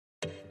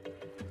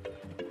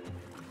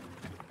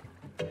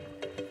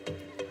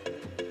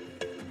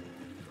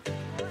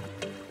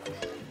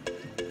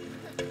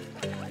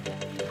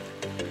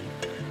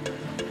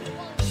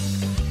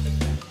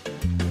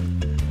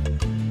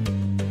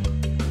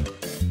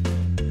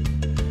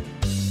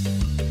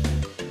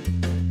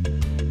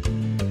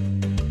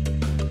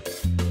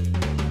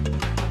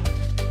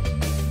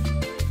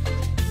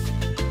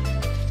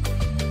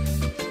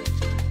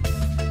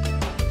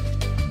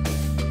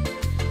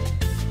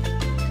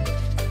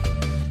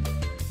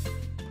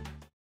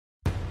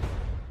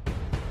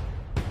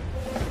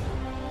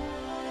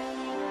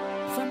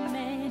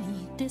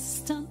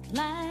distant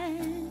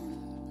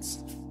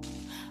lands,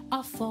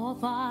 our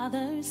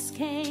forefathers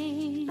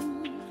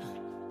came,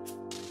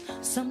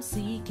 some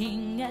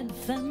seeking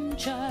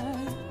adventure,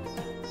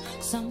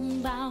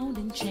 some bound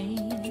in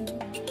chains.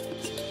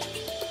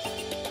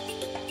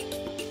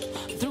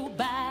 Through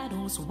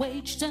battles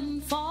waged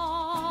and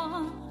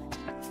fought,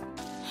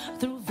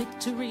 through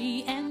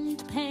victory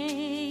and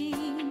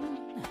pain,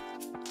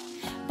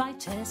 by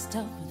test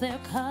of their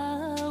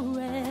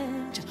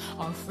courage,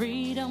 our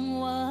freedom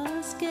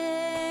was gained.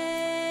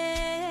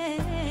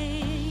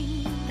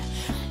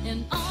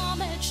 In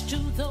homage to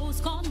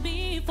those gone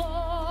before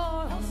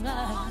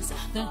us,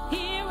 the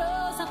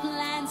heroes of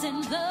lands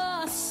in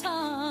the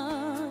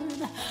sun,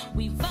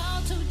 we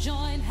vow to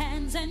join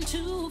hands and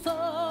to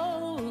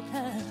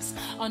focus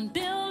on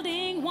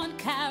building one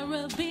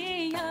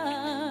Caribbean.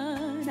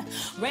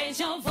 Raise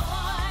your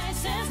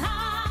voices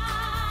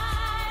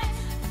high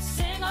and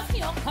sing of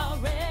your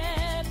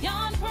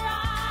Caribbean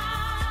pride.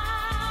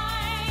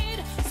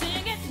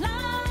 Sing it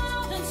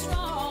loud and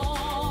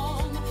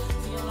strong,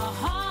 feel our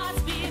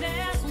hearts beat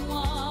as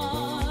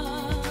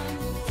one.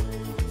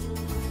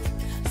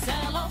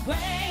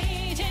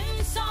 Celebrate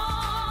in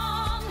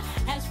song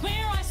as we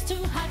rise to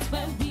heights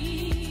where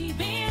we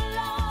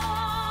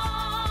belong.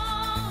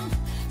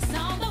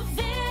 Sound the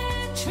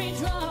victory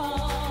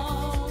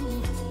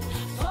drum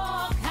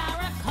for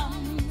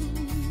Caracom.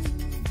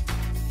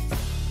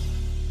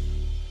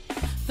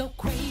 Though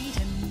great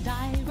and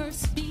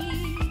diverse be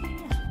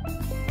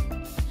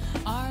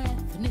our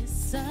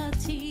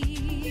ethnicities,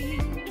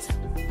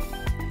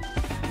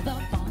 the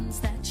bonds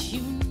that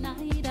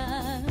unite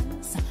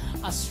us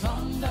are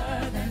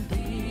stronger than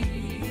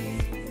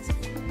these.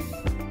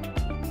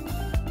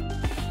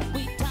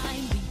 We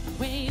dine, we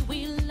pray, we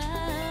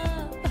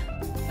love,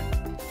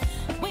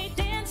 we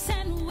dance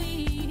and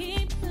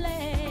we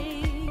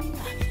play.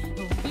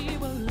 We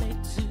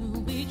relate to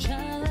each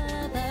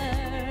other the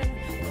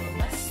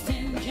West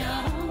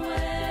Indian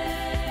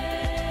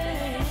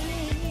way.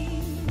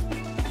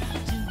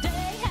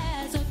 Today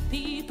as a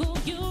people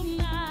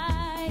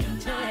united,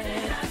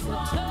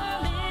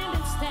 determined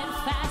and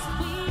steadfast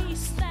we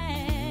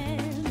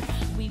stand.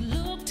 We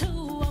look to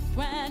a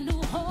brand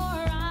new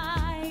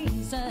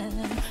horizon,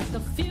 the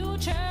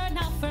future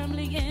now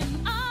firmly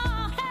in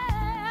our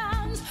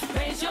hands.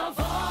 Raise your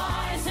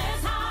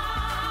voices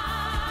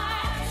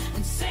high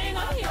and sing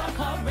of your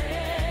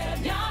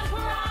Caribbean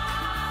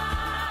pride.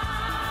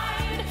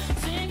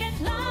 Sing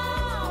it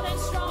loud and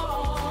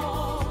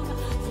strong,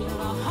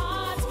 feel our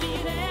hearts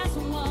beat as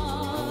one.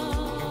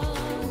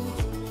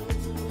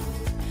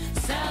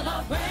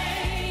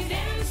 Celebrate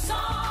in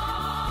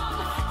song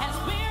as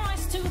we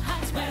rise to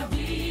heights where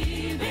we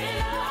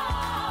belong.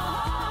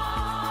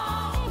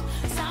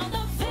 Sound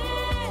the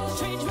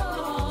victory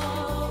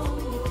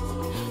drum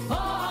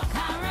for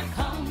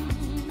Caracom.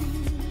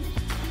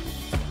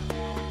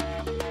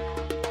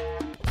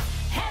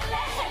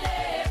 Hele, hele,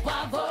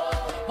 bravo.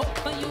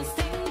 Open your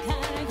sing,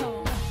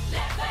 Caracom.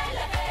 Leve,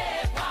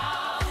 leve,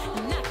 bravo.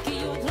 Naki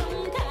your drum,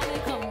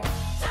 Caracom.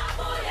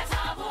 Tabu, ya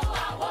tabu,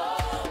 awo.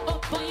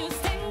 Open your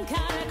sing,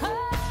 Caracom.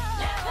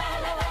 Leve,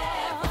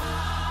 leve,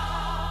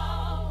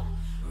 bravo.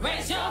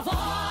 Raise your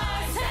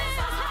voices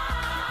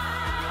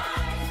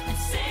high and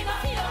sing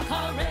of your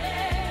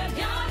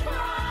Caribbean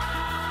pride.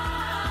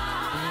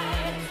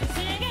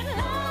 Sing it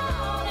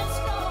loud and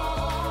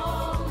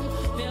strong,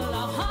 feel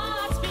our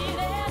hearts beat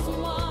as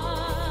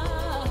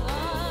one.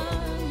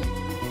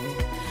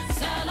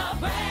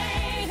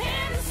 Celebrate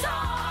in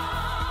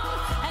song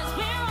as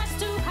we rise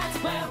to heights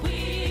where we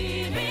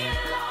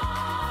belong.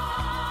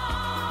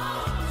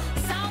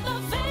 Sound the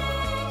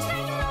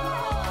victory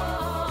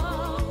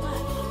drum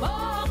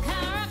for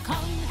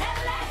Caracom.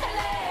 Hele,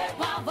 hele,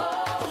 bravo.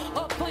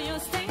 Open your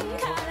sting,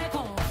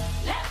 Caracom.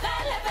 Leve,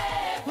 leve,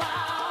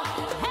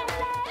 bravo.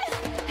 Hele,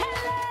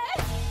 hele.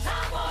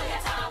 Tabu, ya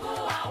tabu,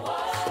 awo.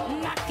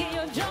 Naki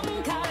your drum,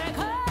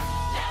 Caracom.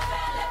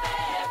 Leve, leve,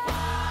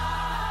 bravo.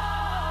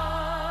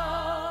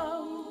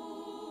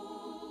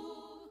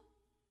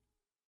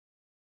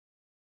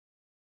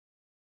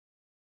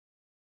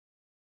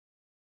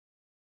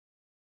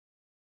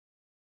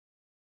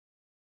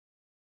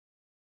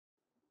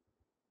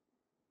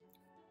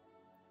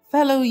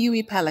 Fellow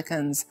UWI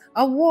Pelicans,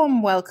 a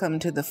warm welcome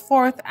to the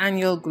 4th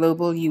Annual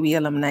Global UWI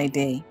Alumni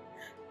Day.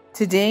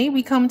 Today,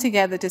 we come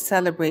together to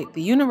celebrate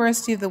the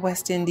University of the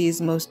West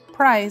Indies' most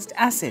prized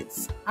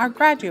assets, our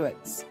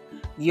graduates.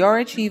 Your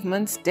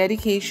achievements,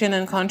 dedication,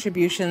 and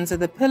contributions are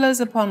the pillars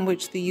upon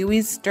which the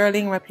UWI's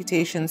sterling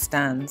reputation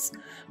stands.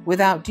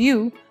 Without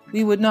you,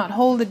 we would not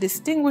hold the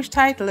distinguished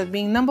title of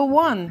being number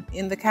 1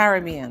 in the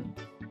Caribbean.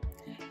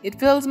 It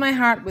fills my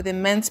heart with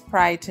immense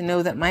pride to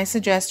know that my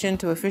suggestion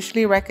to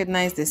officially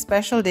recognize this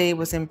special day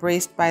was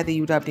embraced by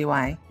the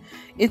UWI.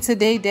 It's a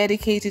day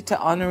dedicated to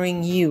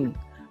honoring you,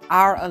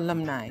 our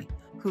alumni,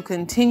 who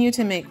continue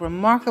to make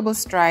remarkable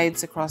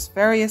strides across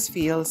various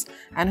fields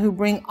and who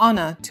bring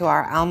honor to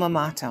our alma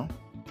mater.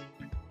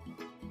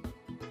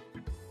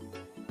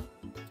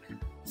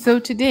 So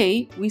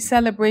today, we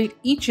celebrate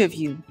each of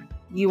you,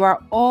 You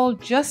are all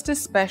just as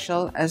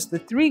special as the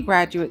 3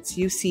 graduates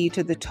you see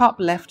to the top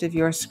left of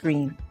your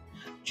screen.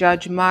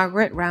 Judge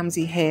Margaret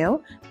Ramsey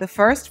Hale, the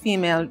first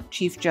female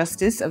Chief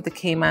Justice of the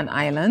Cayman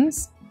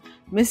Islands.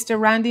 Mr.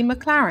 Randy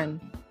McLaren,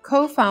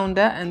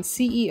 co-founder and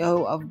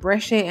CEO of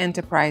Brechet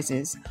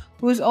Enterprises,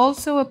 who is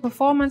also a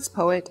performance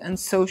poet and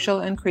social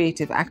and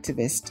creative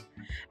activist.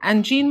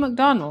 And Jean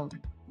MacDonald,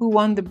 who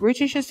won the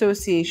British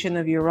Association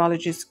of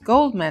Urologists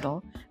Gold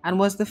Medal and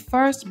was the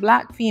first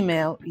Black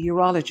female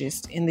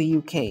urologist in the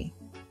UK.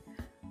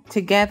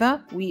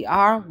 Together, we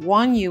are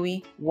one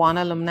UWI, one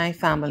alumni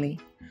family.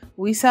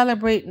 We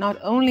celebrate not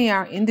only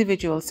our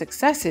individual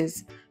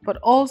successes, but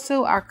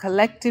also our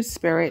collective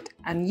spirit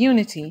and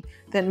unity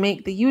that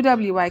make the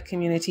UWI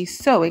community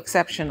so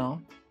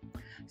exceptional.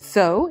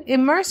 So,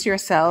 immerse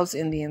yourselves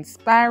in the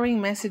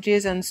inspiring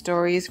messages and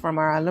stories from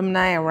our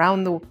alumni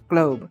around the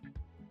globe.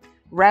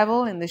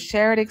 Revel in the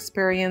shared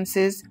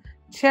experiences,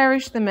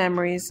 cherish the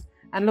memories,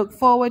 and look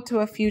forward to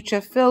a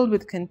future filled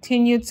with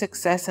continued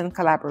success and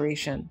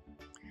collaboration.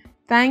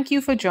 Thank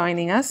you for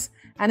joining us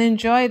and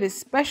enjoy this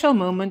special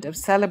moment of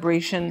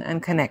celebration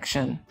and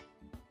connection.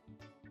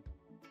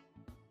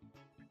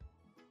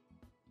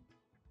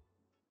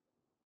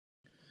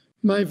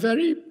 My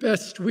very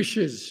best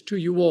wishes to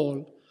you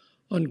all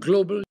on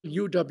Global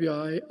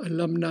UWI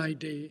Alumni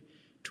Day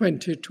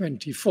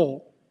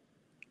 2024.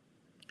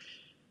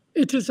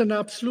 It is an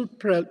absolute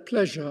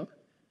pleasure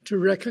to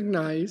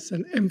recognize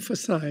and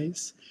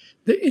emphasize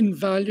the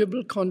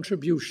invaluable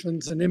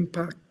contributions and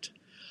impact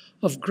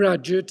of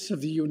graduates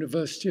of the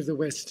University of the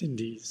West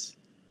Indies,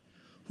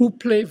 who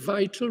play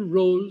vital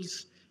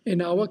roles in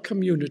our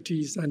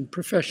communities and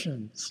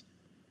professions.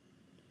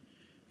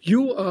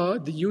 You are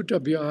the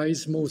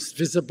UWI's most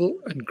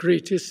visible and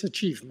greatest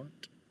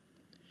achievement,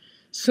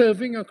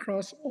 serving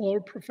across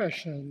all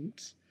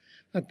professions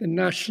at the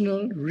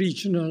national,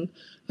 regional,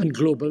 and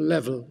global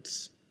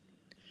levels.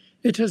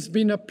 It has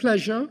been a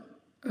pleasure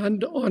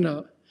and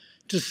honor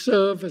to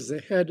serve as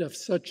the head of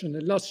such an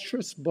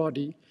illustrious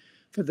body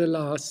for the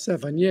last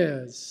 7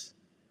 years.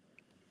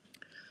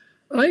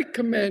 I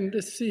commend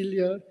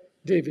Celia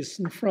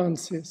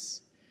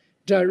Davison-Francis,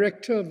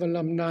 Director of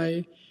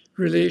Alumni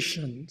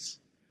Relations,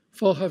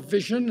 for her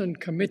vision and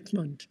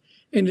commitment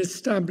in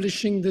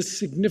establishing this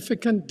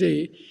significant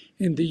day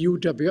in the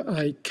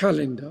UWI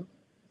calendar,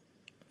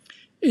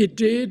 a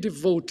day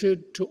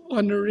devoted to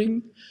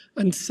honoring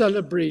and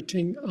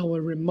celebrating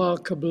our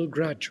remarkable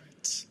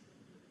graduates.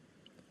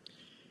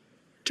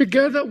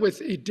 Together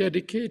with a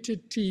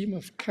dedicated team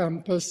of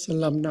campus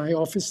alumni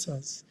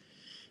officers,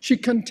 she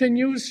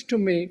continues to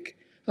make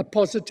a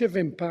positive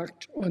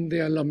impact on the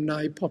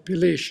alumni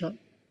population.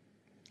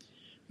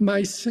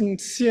 My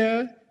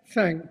sincere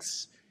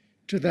thanks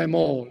to them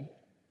all.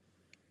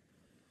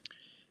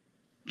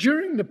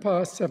 During the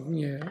past 7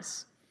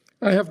 years,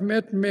 I have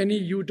met many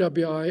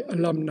UWI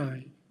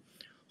alumni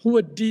who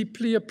are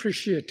deeply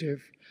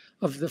appreciative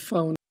of the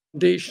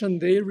foundation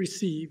they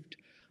received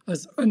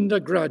as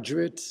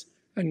undergraduates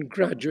and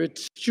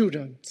graduate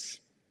students.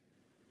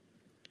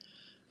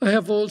 I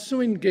have also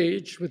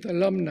engaged with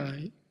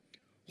alumni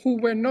who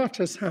were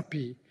not as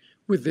happy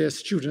with their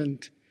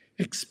student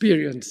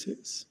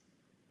experiences.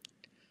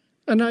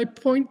 And I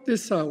point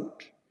this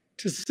out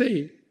to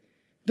say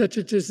that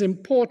it is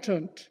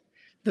important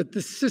that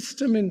the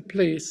system in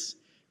place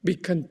be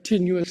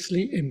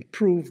continuously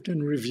improved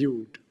and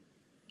reviewed.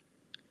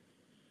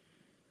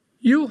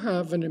 You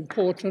have an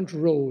important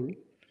role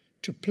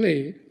to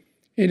play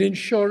in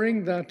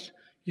ensuring that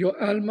your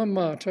alma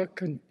mater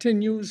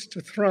continues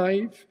to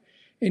thrive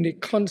in a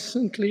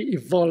constantly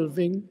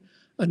evolving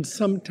and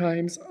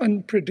sometimes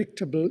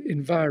unpredictable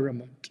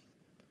environment.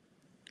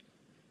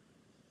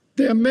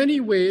 There are many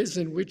ways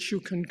in which you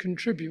can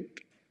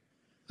contribute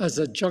as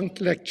adjunct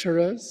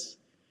lecturers,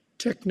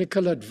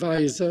 technical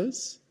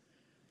advisors,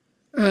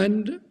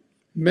 and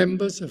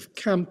members of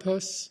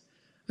campus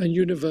and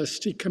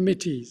university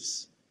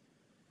committees,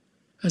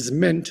 as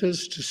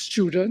mentors to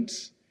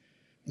students,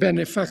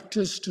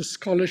 benefactors to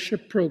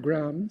scholarship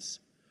programs,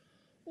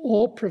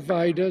 or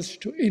providers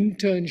to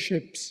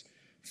internships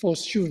for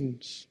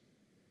students.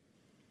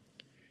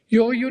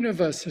 Your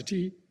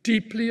university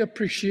deeply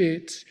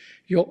appreciates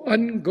your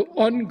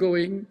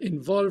ongoing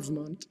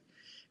involvement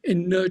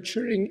in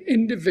nurturing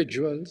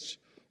individuals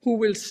who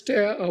will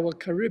steer our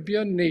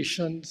Caribbean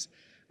nations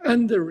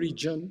and the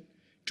region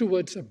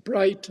towards a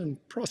bright and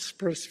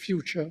prosperous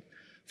future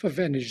for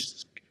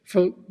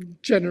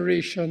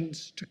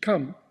generations to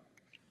come.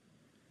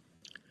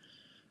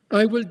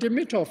 I will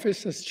demit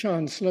office as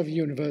Chancellor of the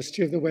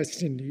University of the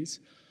West Indies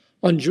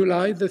on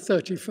July the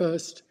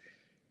 31st,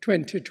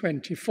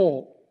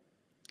 2024.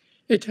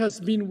 It has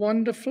been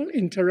wonderful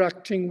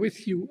interacting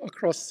with you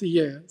across the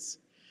years,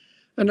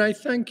 and I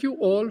thank you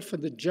all for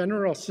the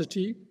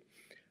generosity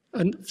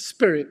and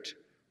spirit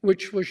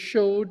which was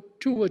showed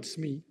towards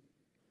me.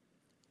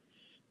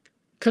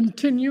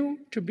 Continue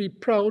to be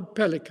proud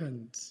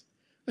Pelicans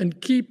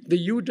and keep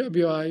the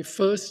UWI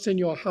first in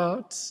your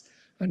hearts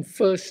and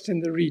first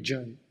in the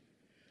region.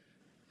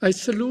 I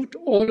salute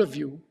all of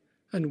you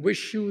and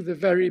wish you the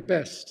very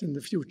best in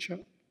the future.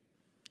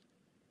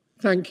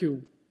 Thank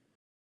you.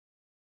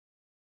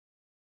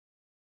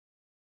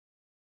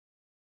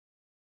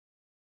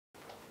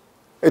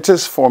 It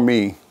is for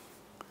me,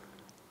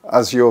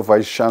 as your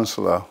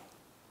Vice-Chancellor,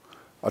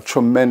 a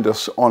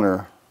tremendous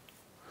honor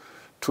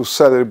to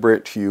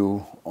celebrate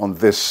you on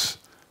this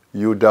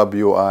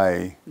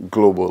UWI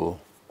Global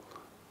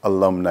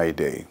Alumni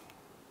Day.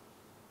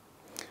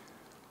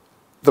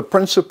 The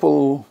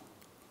principal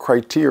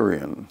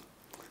criterion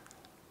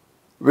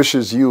which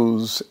is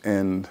used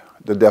in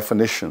the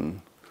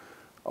definition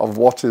of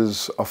what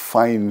is a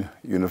fine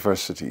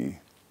university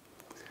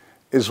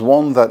is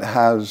one that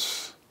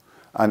has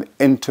an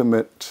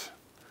intimate,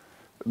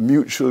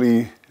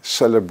 mutually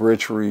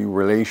celebratory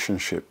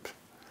relationship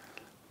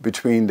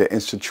between the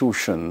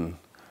institution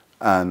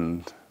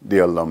and the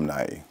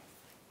alumni.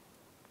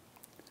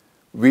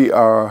 We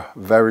are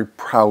very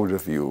proud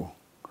of you,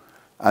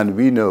 and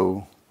we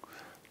know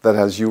that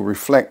as you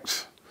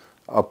reflect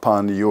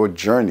upon your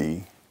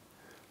journey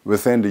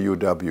within the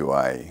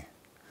UWI,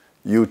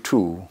 you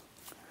too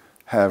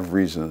have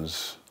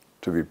reasons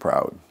to be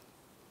proud.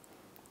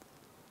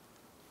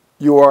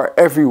 You are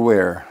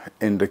everywhere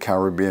in the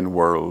Caribbean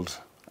world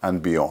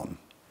and beyond.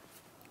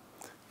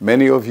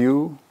 Many of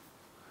you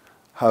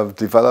have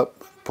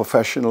developed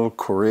professional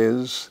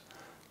careers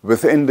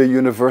within the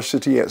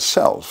university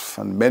itself,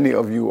 and many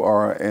of you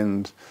are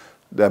in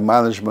the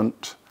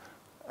management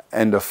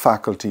and the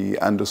faculty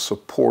and the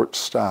support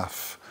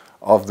staff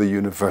of the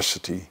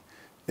university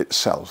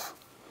itself.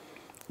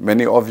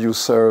 Many of you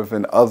serve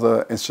in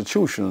other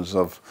institutions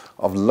of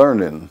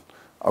learning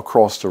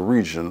across the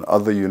region,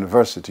 other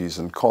universities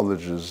and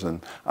colleges,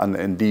 and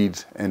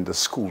indeed in the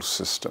school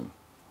system.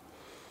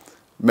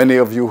 Many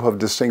of you have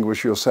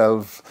distinguished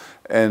yourself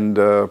in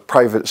the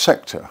private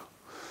sector,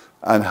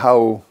 and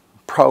how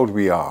proud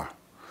we are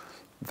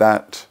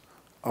that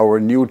our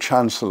new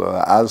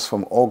Chancellor, as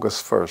from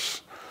August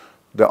 1st,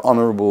 the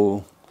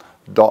Honorable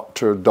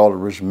Dr.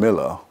 Doleridge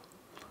Miller,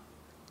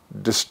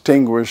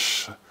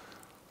 distinguished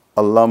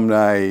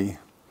alumni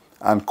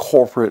and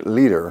corporate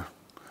leader,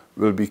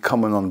 will be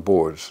coming on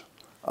board,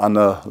 an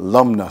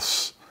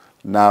alumnus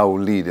now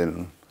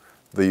leading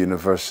the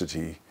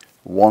university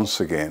once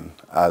again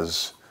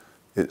as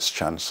its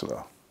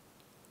Chancellor.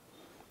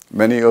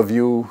 Many of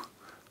you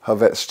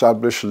have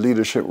established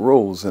leadership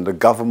roles in the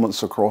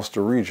governments across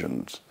the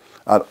regions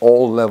at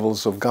all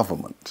levels of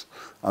government,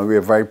 and we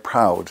are very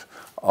proud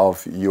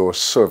of your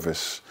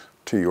service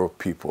to your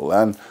people.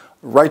 And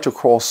right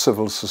across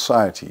civil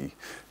society,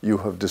 you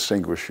have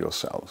distinguished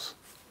yourselves.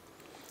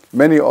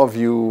 Many of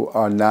you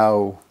are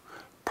now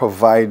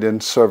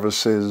providing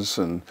services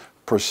and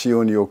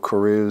pursuing your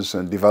careers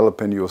and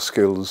developing your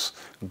skills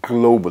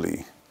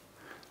globally.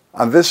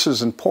 And this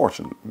is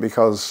important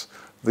because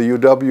the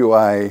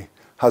UWI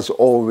has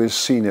always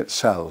seen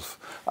itself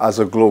as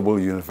a global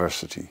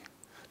university,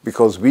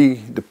 because we,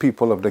 the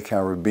people of the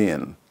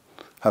Caribbean,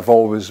 have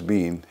always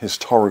been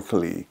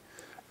historically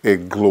a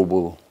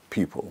global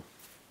people.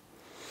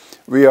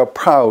 We are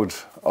proud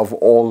of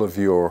all of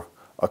your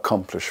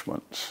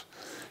accomplishments.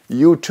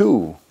 You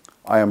too,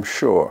 I am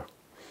sure,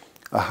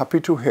 are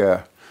happy to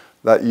hear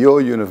that your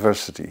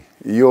university,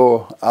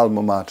 your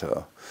alma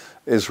mater,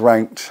 is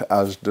ranked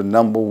as the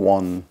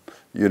 #1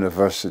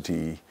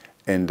 university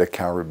in the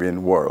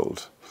Caribbean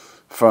world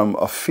from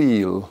a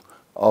field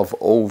of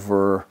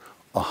over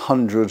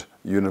 100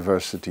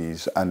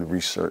 universities and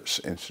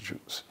research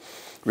institutes.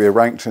 We are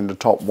ranked in the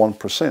top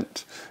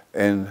 1%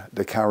 in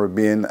the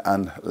Caribbean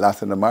and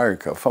Latin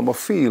America from a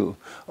field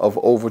of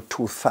over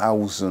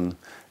 2,000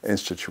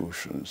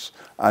 institutions.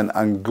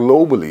 And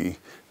globally,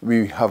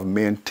 we have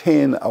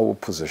maintained our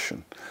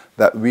position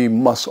that we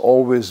must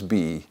always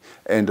be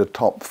in the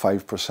top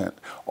 5%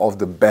 of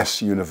the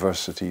best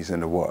universities in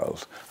the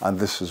world. And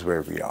this is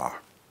where we are.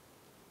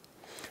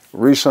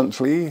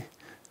 Recently,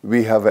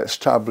 we have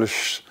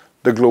established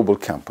the Global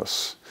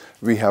Campus.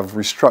 We have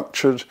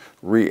restructured,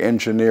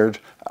 re-engineered,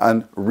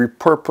 and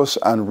repurposed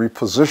and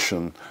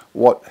repositioned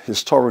what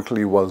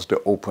historically was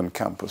the open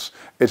campus.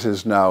 It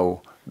is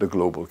now the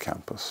Global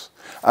Campus.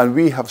 And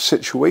we have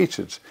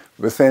situated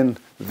within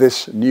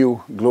this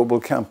new Global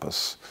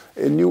Campus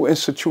a new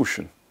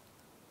institution,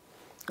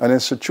 an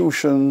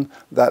institution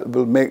that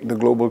will make the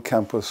Global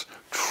Campus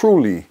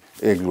truly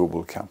a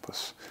global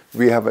campus.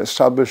 We have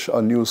established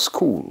a new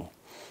school.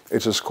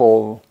 It is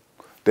called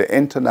the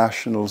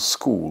International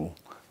School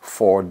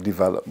for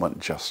Development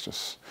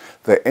Justice,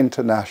 the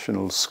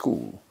International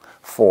School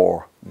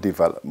for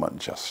Development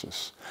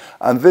Justice.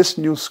 And this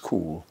new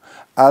school,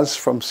 as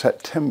from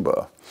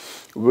September,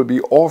 will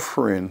be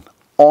offering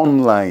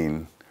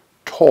online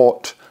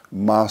taught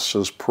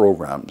master's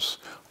programs,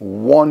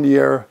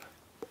 1-year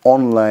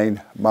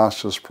online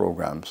master's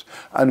programs.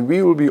 And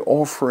we will be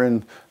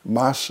offering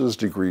master's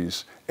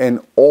degrees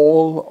in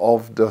all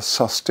of the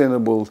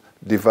sustainable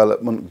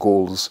development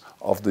goals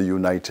of the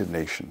United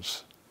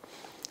Nations.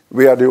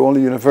 We are the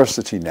only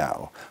university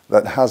now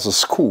that has a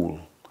school,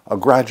 a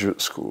graduate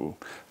school,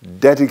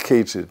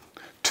 dedicated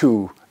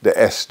to the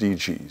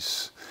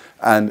SDGs.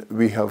 And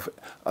we have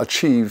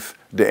achieved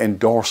the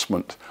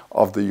endorsement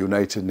of the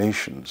United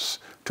Nations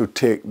to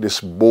take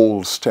this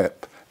bold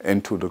step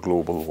into the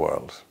global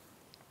world.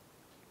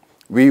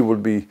 We will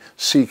be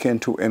seeking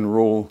to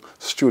enroll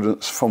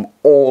students from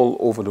all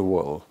over the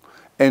world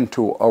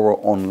into our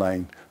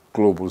online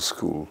global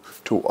school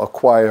to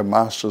acquire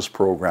master's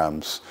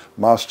programs,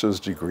 master's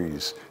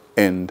degrees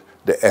in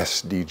the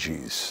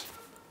SDGs.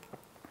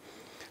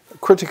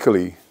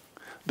 Critically,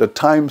 the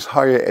Times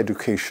Higher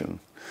Education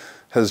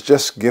has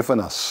just given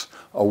us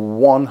a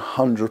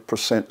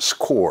 100%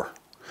 score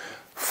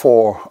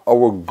for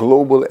our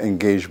global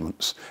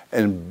engagements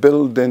in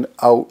building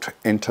out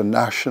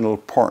international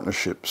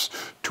partnerships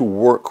to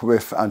work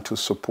with and to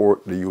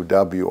support the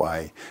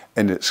UWI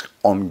in its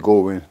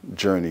ongoing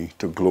journey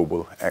to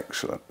global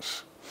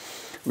excellence.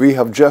 We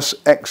have just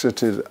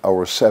exited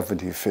our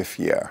 75th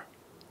year,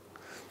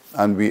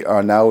 and we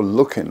are now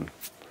looking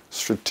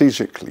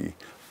strategically,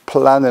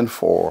 planning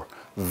for,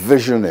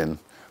 visioning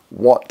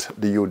what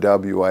the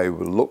UWI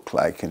will look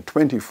like in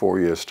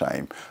 24 years'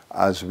 time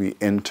as we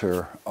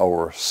enter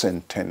our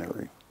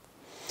centenary.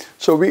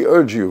 So we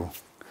urge you,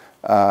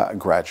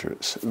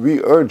 graduates, we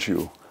urge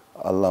you,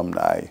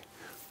 alumni,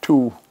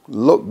 to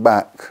look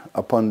back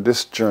upon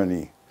this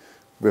journey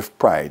with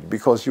pride,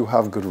 because you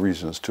have good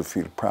reasons to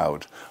feel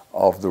proud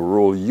of the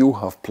role you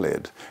have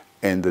played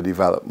in the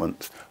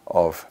development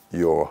of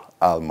your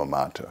alma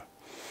mater.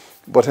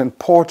 But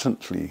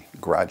importantly,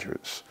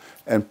 graduates,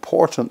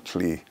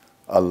 importantly,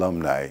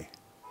 alumni,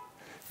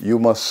 you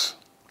must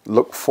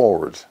look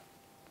forward.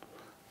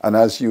 And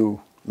as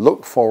you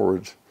look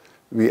forward,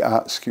 we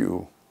ask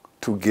you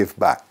to give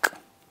back.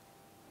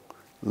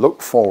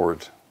 Look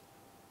forward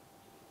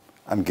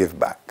and give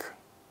back.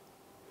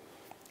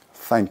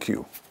 Thank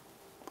you,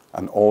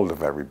 and all the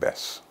very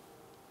best.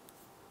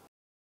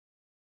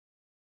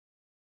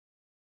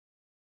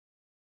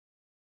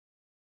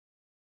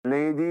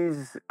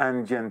 Ladies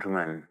and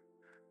gentlemen,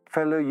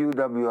 fellow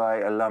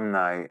UWI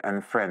alumni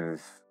and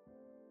friends,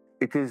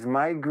 it is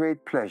my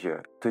great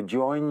pleasure to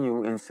join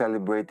you in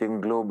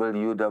celebrating Global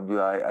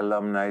UWI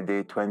Alumni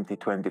Day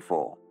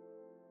 2024.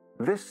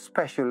 This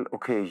special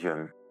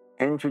occasion,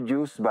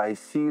 introduced by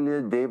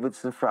Celia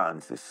Davidson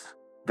Francis,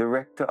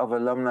 Director of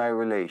Alumni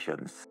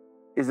Relations,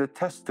 is a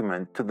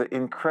testament to the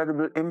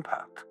incredible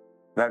impact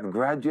that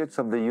graduates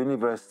of the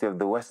University of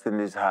the West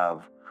Indies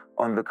have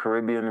on the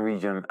Caribbean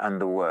region and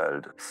the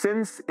world.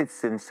 Since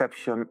its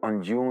inception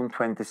on June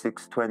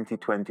 26,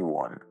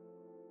 2021,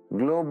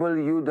 Global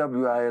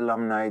UWI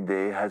Alumni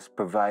Day has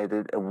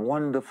provided a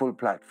wonderful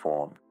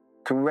platform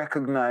to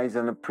recognize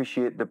and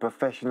appreciate the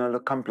professional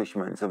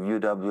accomplishments of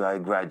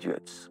UWI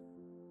graduates.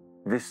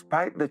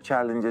 Despite the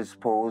challenges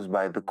posed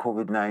by the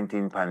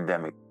COVID-19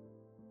 pandemic,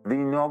 the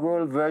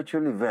inaugural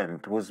virtual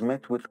event was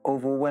met with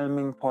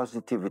overwhelming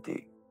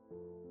positivity.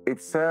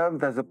 It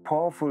served as a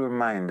powerful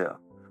reminder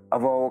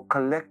of our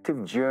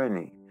collective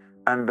journey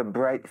and the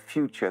bright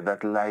future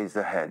that lies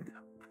ahead.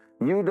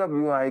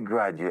 UWI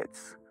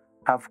graduates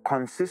have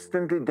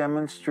consistently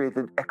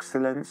demonstrated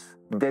excellence,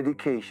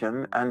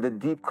 dedication, and a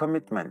deep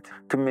commitment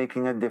to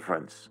making a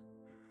difference.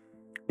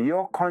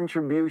 Your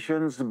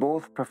contributions,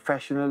 both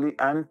professionally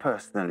and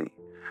personally,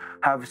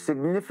 have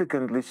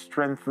significantly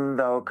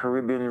strengthened our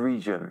Caribbean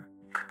region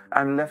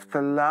and left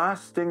a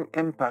lasting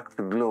impact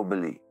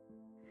globally.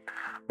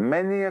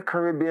 Many a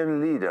Caribbean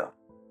leader,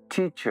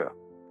 teacher,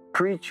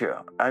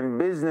 preacher, and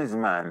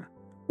businessman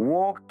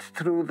walked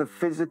through the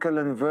physical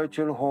and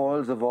virtual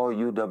halls of our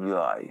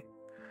UWI.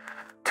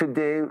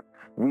 Today,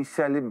 we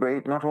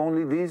celebrate not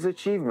only these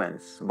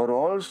achievements, but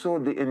also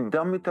the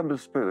indomitable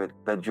spirit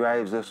that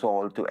drives us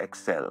all to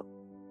excel.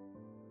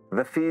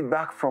 The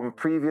feedback from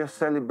previous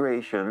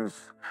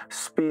celebrations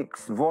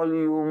speaks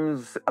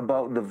volumes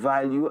about the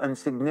value and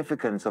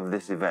significance of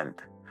this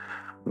event.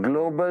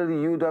 Global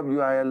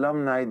UWI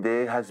Alumni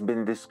Day has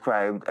been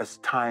described as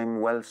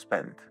time well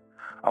spent,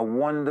 a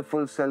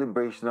wonderful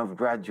celebration of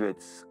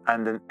graduates,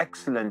 and an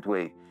excellent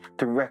way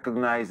to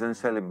recognize and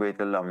celebrate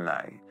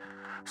alumni.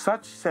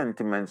 Such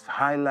sentiments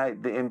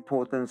highlight the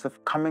importance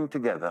of coming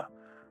together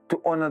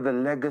to honor the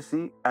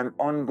legacy and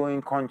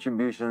ongoing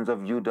contributions of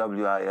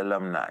UWI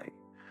alumni.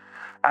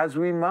 As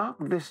we mark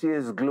this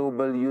year's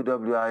Global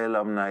UWI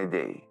Alumni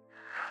Day,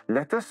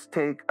 let us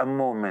take a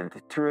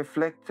moment to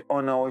reflect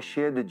on our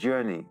shared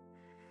journey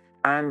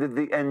and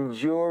the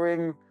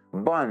enduring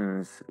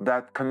bonds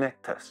that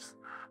connect us.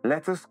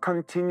 Let us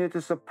continue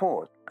to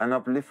support and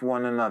uplift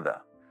one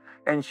another,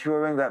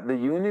 ensuring that the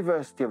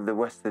University of the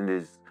West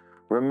Indies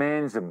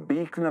remains a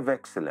beacon of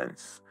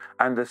excellence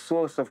and a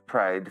source of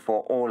pride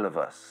for all of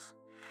us.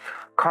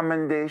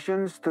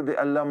 Commendations to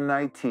the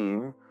alumni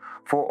team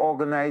for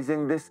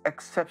organizing this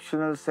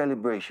exceptional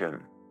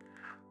celebration.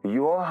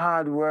 Your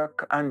hard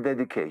work and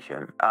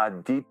dedication are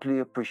deeply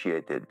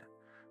appreciated.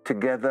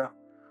 Together,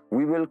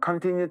 we will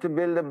continue to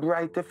build a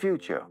brighter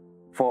future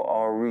for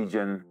our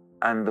region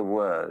and the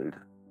world.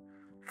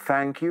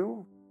 Thank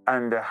you,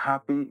 and a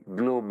happy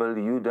Global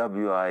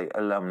UWI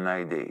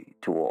Alumni Day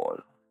to all.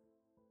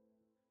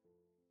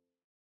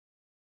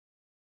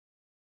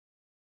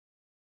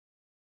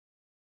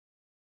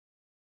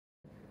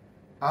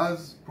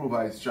 As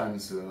Pro-Vice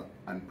Chancellor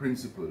and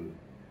Principal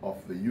of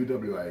the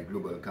UWI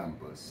Global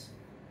Campus,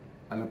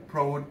 and a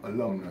proud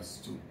alumnus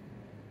too,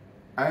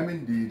 I am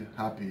indeed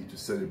happy to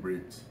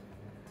celebrate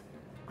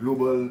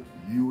Global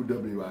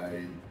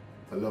UWI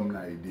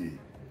Alumni Day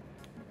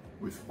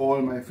with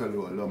all my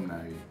fellow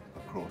alumni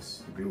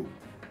across the globe.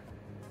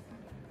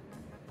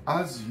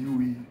 As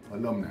UWI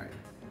alumni,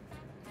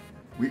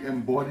 we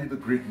embody the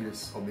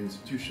greatness of the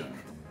institution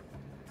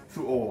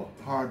through our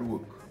hard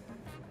work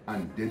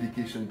and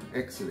dedication to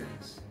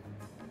excellence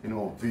in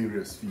our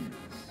various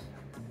fields.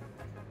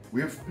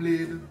 We have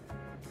played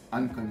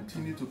and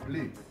continue to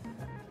play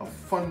a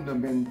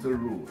fundamental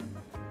role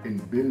in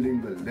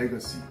building the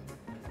legacy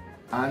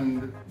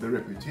and the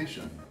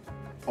reputation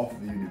of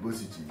the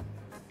university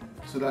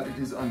so that it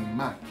is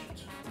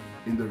unmatched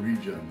in the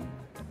region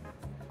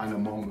and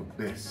among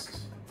the best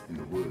in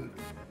the world.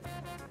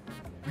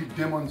 We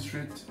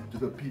demonstrate to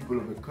the people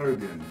of the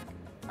Caribbean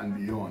and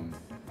beyond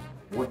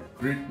what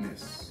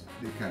greatness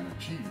they can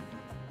achieve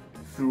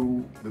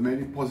through the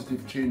many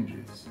positive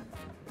changes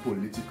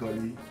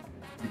politically,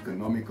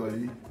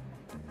 economically,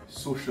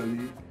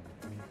 socially,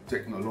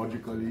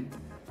 technologically,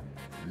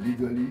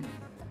 legally,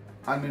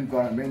 and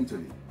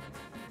environmentally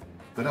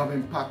that have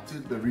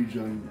impacted the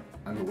region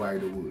and the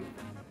wider world.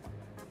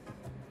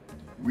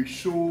 We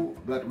show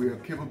that we are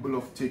capable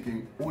of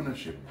taking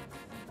ownership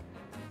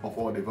of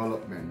our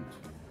development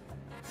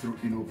through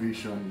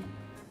innovation,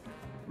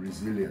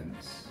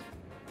 resilience,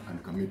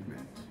 and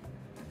commitment.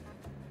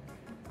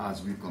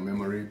 As we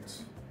commemorate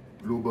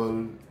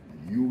Global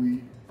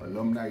UWI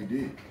Alumni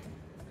Day,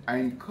 I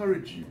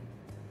encourage you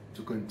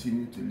to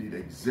continue to lead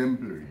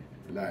exemplary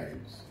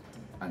lives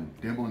and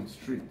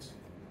demonstrate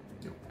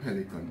your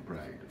Pelican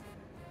pride.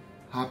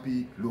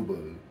 Happy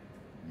Global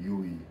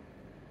UWI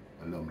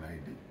Alumni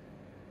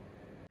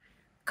Day.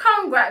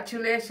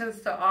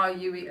 Congratulations to all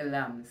UWI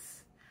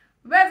alums.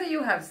 Whether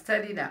you have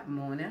studied at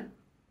Mona,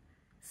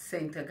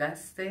 St.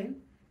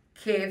 Augustine,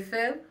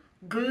 K-Phil,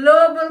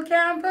 Global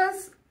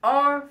Campus,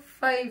 or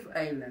Five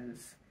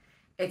Islands,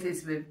 it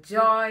is with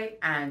joy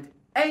and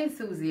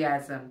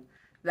enthusiasm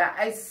that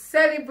I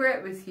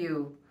celebrate with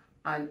you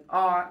on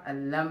our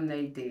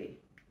Alumni Day.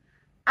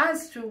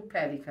 As true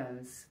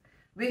Pelicans,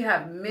 we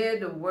have made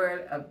the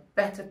world a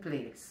better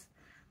place,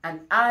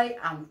 and I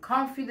am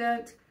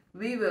confident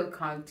we will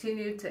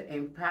continue to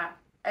impact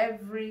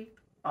every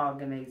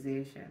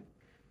organization,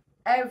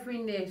 every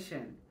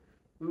nation,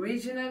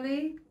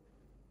 regionally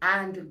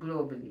and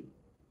globally.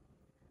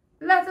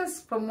 Let us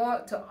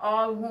promote to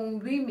all whom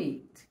we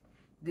meet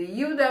the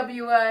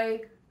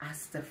UWI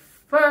as the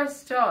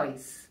first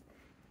choice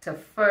to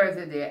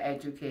further their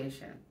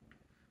education.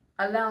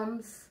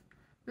 Alums,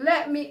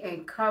 let me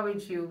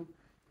encourage you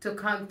to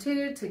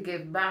continue to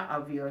give back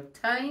of your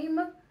time,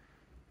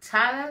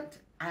 talent,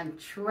 and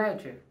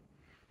treasure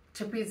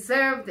to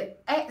preserve the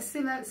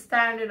excellent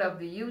standard of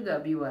the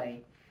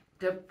UWI,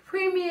 the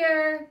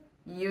premier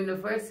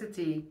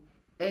university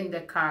in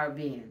the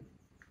Caribbean.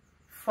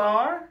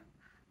 For,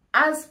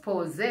 as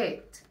posed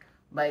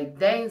by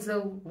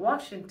Denzel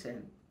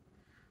Washington,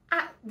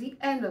 at the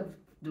end of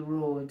the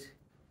road,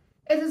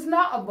 it is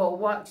not about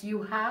what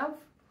you have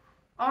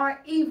or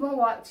even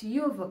what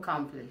you've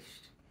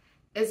accomplished.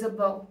 It's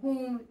about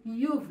whom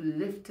you've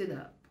lifted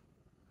up,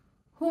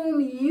 whom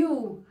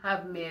you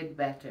have made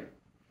better.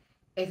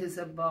 It is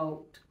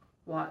about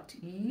what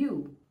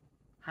you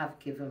have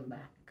given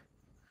back.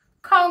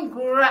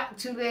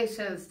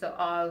 Congratulations to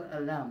all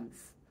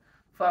alums,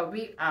 for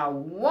we are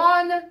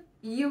one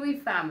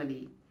UWI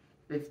family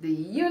with the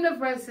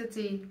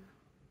university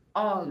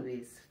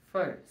always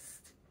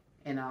first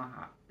in our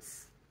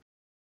hearts.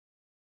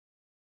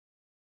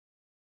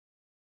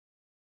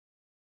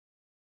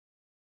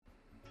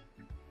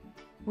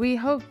 We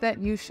hope that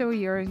you show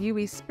your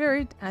UWI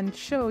spirit and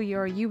show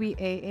your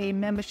UWIAA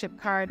membership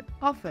card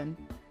often.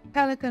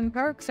 Pelican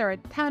perks are a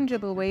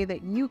tangible way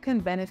that you can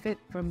benefit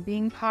from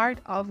being part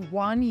of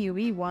one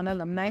UWI One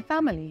alumni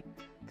family.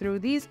 Through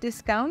these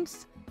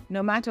discounts,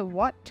 no matter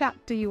what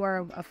chapter you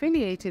are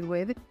affiliated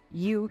with,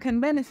 you can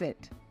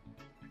benefit.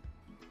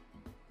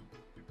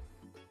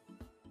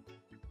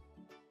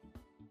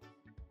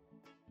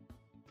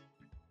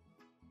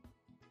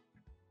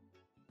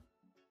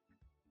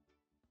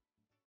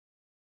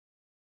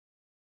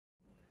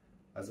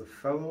 As a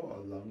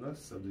fellow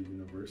alumnus of the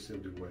University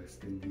of the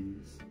West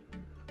Indies,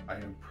 I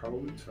am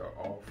proud to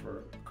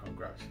offer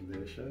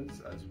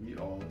congratulations as we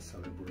all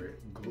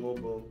celebrate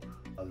Global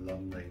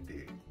Alumni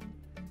Day.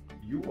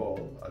 You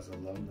all, as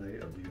alumni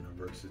of the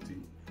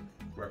university,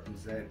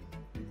 represent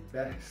the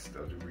best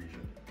of the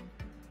region.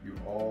 You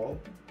all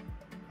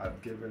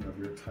have given of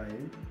your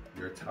time,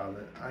 your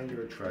talent, and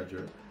your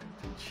treasure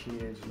to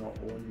change not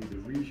only the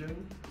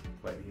region,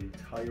 but the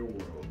entire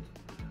world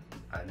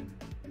and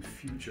the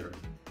future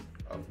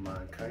of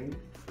mankind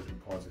for the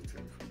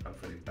positive and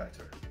for the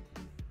better.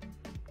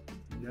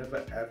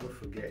 Never ever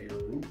forget your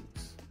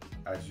roots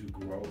as you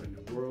grow out in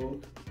the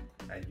world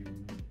and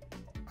you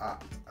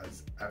act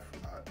as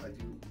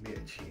you make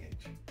a change.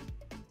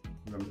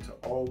 Remember to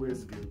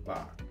always give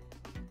back,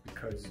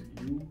 because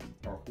you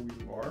are who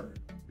you are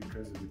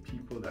because of the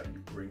people that you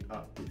bring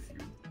up with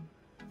you.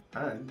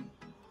 And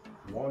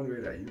one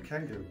way that you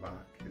can give back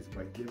is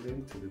by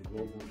giving to the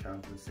Global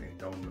Campus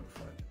Endowment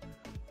Fund,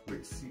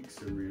 which seeks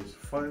to raise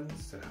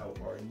funds to help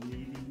our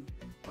needy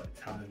but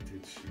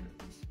talented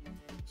students.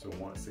 So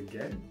once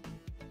again,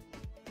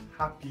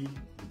 happy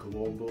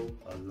Global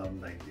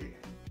Alumni Day.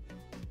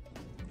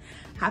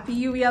 Happy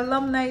UWI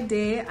Alumni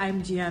Day.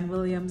 I'm Jeanne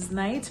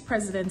Williams-Knight,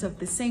 President of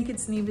the St.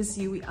 Kitts Nevis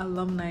UWI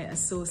Alumni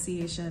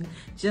Association.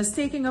 Just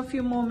taking a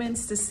few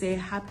moments to say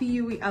Happy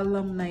UWI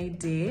Alumni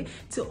Day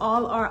to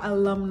all our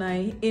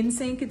alumni in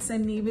St. Kitts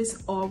and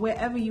Nevis or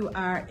wherever you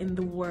are in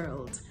the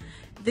world.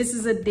 This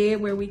is a day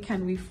where we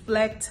can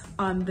reflect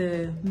on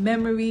the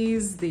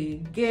memories, the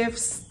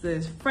gifts,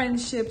 the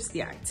friendships,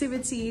 the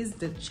activities,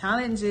 the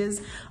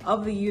challenges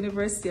of the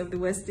University of the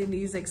West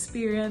Indies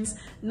experience,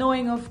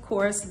 knowing of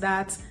course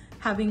that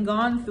having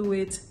gone through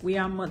it, we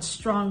are much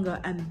stronger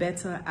and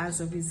better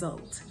as a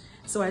result.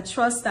 So I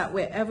trust that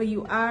wherever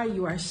you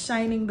are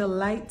shining the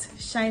light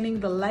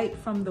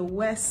from the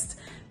West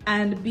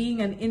and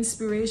being an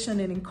inspiration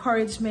and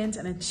encouragement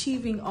and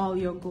achieving all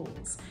your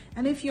goals.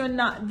 And if you're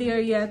not there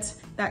yet,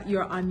 that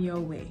you're on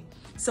your way.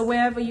 So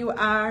wherever you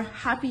are,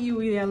 happy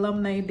UWI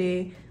Alumni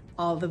Day,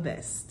 all the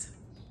best.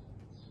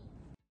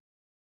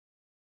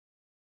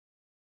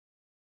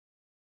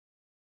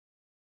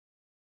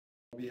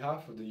 On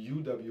behalf of the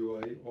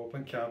UWI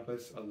Open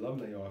Campus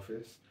Alumni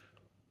Office,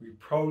 we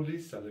proudly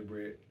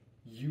celebrate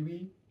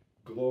UWI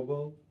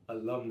Global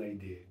Alumni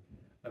Day,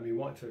 and we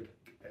want to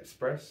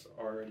express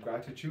our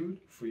gratitude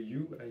for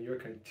you and your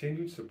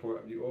continued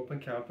support of the Open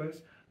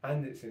Campus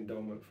and its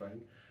endowment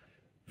fund.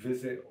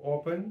 Visit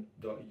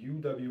open.uwi.edu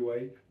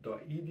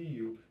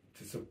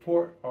to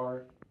support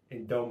our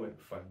endowment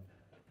fund.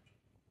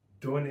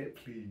 Donate,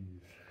 please.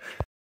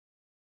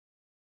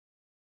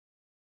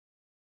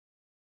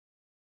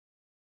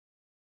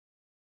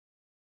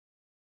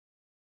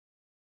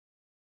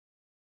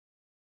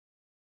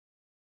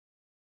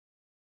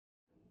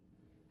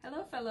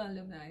 Hello fellow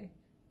alumni,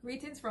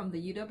 greetings from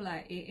the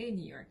UWI AA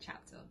New York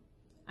chapter.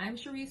 I'm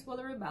Sharice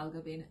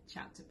Waller-Balgobin,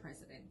 chapter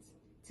president.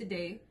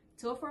 Today,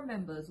 two of our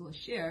members will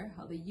share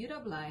how the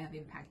UWI have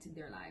impacted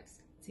their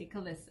lives. Take a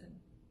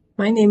listen.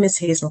 My name is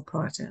Hazel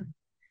Cotton.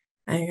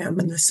 I am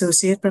an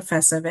associate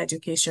professor of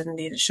education and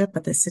leadership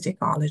at the City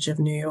College of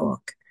New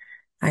York.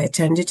 I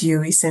attended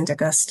UWI St.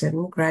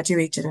 Augustine,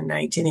 graduated in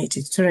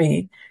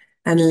 1983,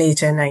 and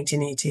later in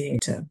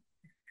 1988.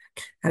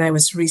 And I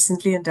was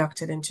recently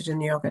inducted into the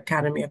New York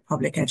Academy of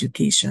Public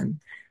Education,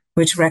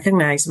 which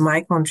recognized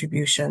my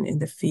contribution in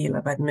the field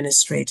of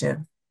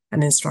administrative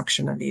and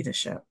instructional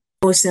leadership.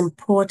 The most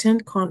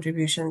important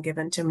contribution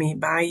given to me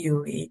by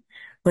UWI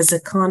was the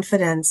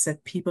confidence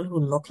that people who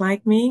look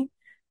like me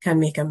can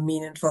make a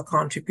meaningful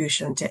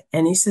contribution to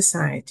any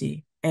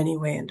society,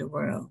 anywhere in the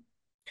world.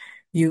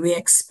 UWI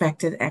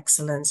expected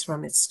excellence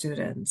from its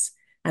students,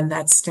 and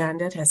that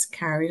standard has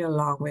carried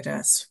along with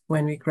us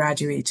when we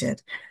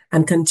graduated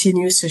and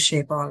continues to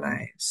shape our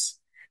lives.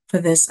 For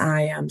this,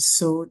 I am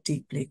so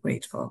deeply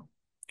grateful.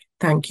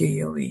 Thank you,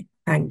 UWI.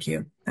 Thank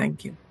you.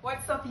 Thank you.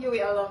 What's up,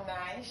 UWI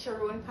alumni?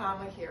 Sharon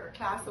Palmer here,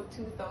 class of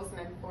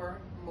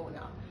 2004,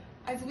 Mona.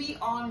 As we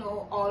all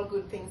know, all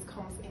good things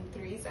comes in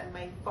threes, and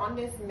my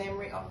fondest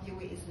memory of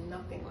UWI is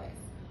nothing less.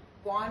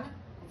 1,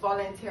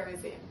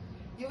 volunteerism.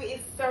 UWI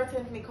is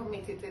certainly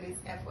committed to this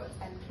effort,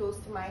 and close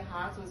to my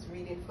heart was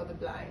Reading for the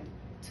Blind.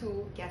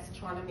 2,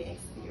 gastronomy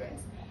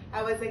experience.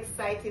 I was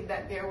excited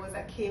that there was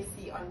a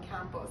KFC on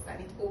campus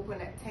and it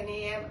opened at 10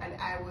 a.m. and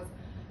I was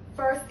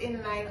first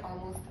in line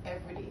almost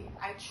every day.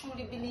 I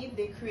truly believe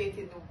they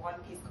created the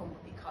One Piece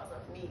Company because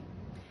of me.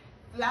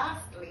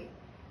 Lastly,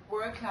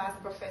 world-class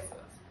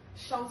professors.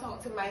 Shout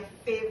out to my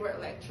favorite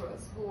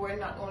lecturers who were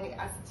not only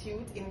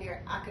astute in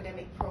their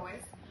academic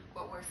prowess,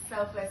 but were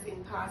selfless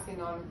in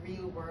passing on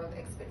real-world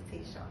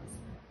expectations.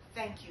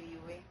 Thank you,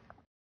 UWI.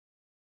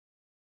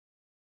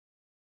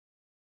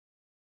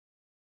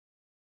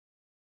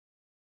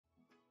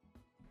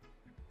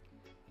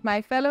 My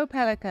fellow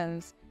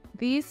Pelicans,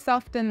 these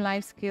Soft and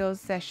Life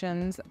Skills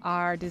sessions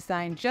are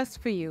designed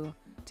just for you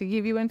to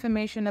give you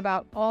information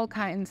about all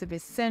kinds of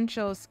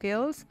essential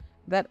skills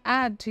that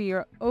add to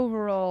your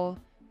overall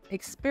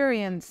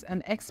experience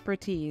and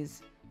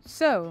expertise.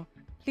 So,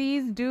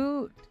 please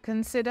do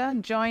consider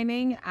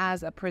joining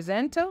as a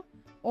presenter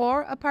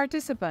or a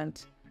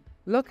participant.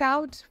 Look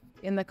out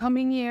in the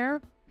coming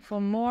year for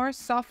more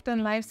Soft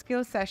and Life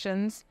Skills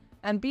sessions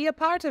and be a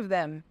part of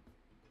them.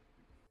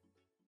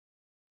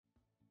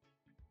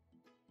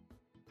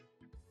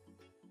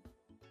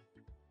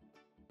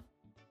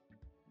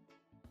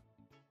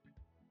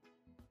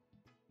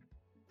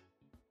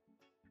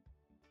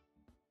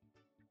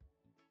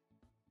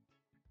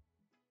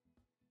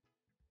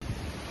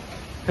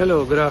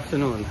 Hello, good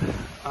afternoon.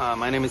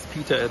 My name is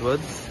Peter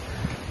Edwards.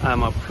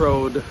 I'm a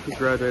proud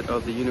graduate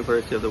of the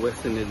University of the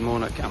West Indies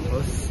Mona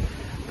campus.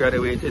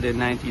 Graduated in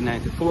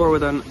 1994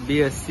 with a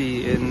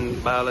BSc in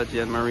biology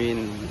and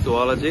marine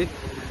zoology,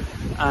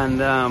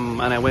 and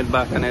I went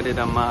back and I did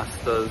a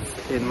master's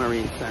in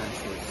marine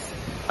sciences.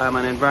 I'm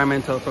an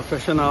environmental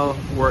professional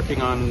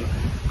working on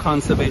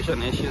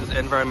conservation issues,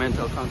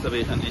 environmental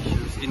conservation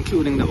issues,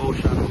 including the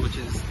ocean, which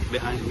is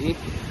behind me.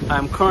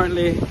 I'm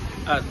currently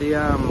at the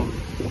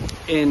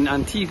in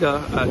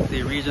Antigua at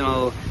the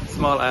Regional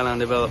Small Island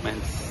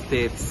Development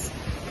States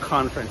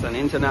Conference, an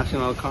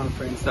international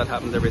conference that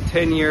happens every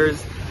 10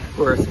 years,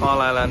 where small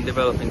island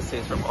developing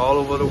states from all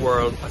over the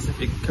world,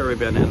 Pacific,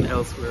 Caribbean, and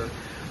elsewhere,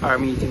 are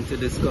meeting to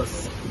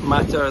discuss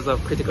matters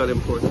of critical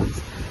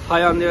importance.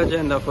 High on the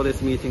agenda for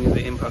this meeting is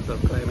the impact of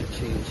climate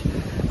change.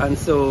 And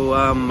so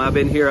I've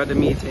been here at the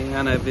meeting,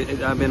 and I've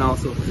been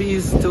also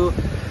pleased to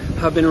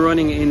have been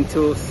running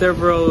into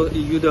several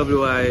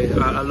UWI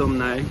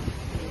alumni,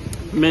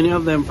 many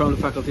of them from the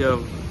Faculty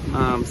of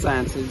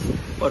Sciences,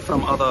 but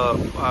from other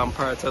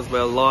parts as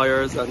well,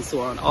 lawyers and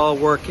so on, all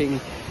working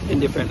in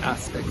different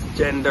aspects,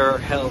 gender,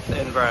 health,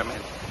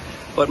 environment.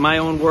 But my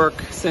own work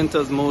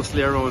centers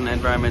mostly around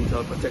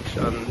environmental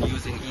protection,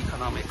 using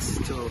economics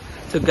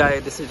to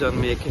guide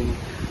decision making,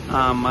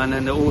 and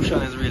then the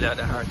ocean is really at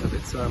the heart of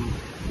it. So I'm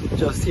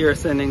just here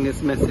sending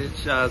this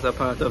message as a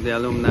part of the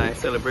alumni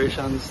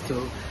celebrations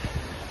to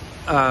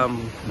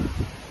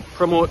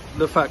promote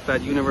the fact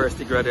that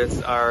university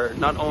graduates are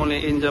not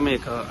only in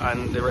Jamaica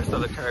and the rest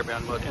of the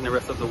Caribbean, but in the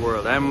rest of the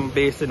world. I'm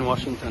based in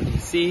Washington,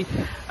 D.C.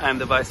 I'm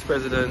the vice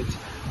president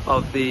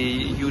of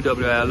the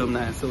UWI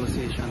Alumni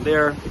Association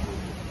there,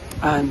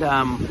 and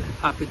I'm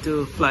happy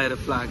to fly the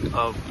flag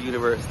of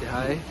University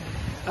High,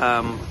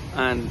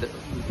 and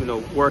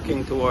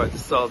working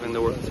towards solving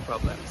the world's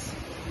problems.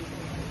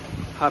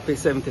 Happy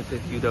 75th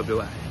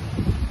UWI.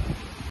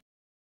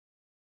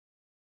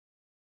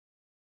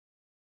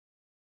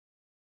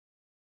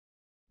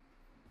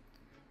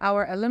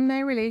 Our alumni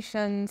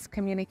relations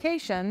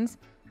communications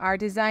are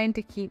designed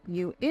to keep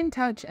you in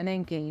touch and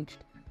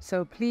engaged.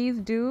 So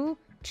please do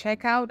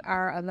check out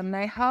our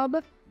alumni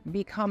hub,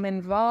 become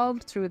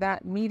involved through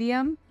that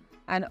medium,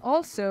 and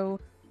also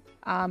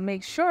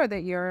make sure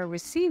that you're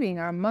receiving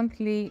our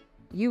monthly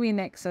UWI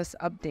Nexus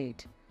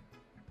update.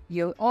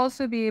 You'll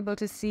also be able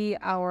to see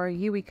our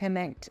UWI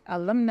Connect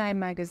alumni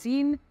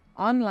magazine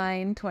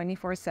online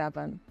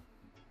 24/7.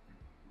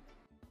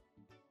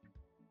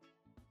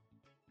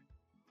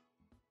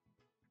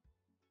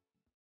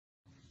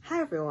 Hi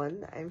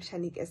everyone, I'm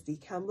Shanique S.D.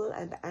 Campbell,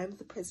 and I'm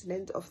the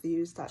president of the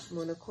UWI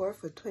Mona Corps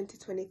for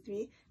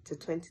 2023 to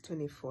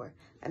 2024.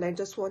 And I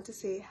just want to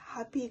say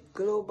happy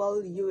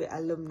Global UWI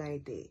Alumni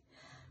Day.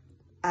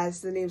 As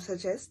the name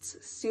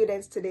suggests,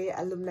 students today,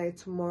 alumni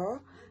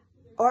tomorrow.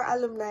 Our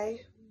alumni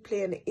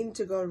play an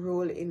integral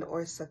role in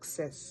our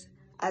success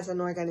as an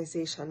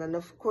organization, and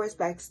of course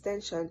by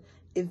extension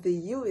in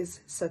the UWI's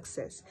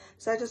success.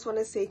 So I just want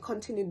to say,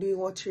 continue doing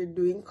what you're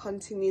doing,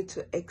 continue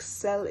to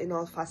excel in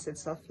all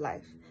facets of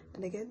life.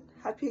 And again,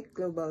 happy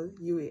Global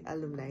UWI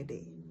Alumni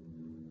Day.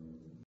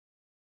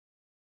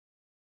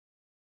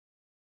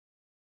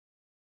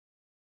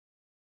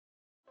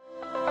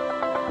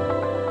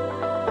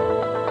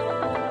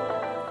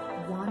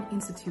 One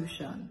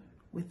institution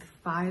with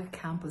 5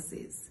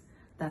 campuses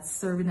that's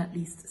serving at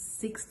least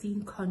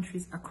 16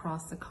 countries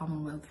across the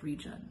Commonwealth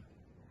region.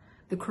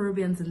 The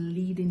Caribbean's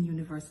leading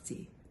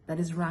university that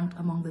is ranked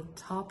among the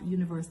top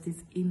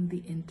universities in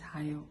the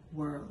entire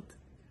world.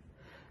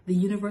 The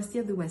University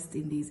of the West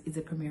Indies is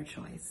a premier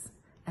choice,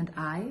 and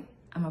I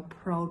am a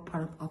proud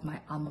part of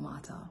my alma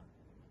mater.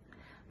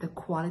 The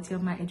quality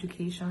of my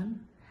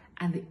education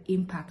and the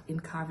impact in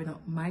carving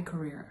out my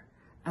career,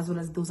 as well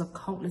as those of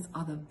countless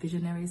other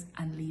visionaries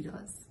and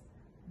leaders,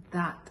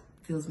 that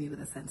fills me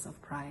with a sense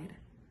of pride.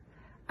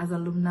 As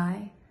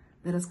alumni,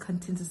 let us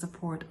continue to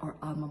support our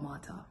alma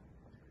mater.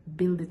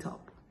 Build it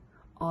up.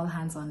 All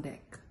hands on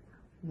deck.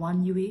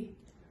 One UWI,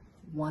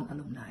 one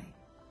alumni.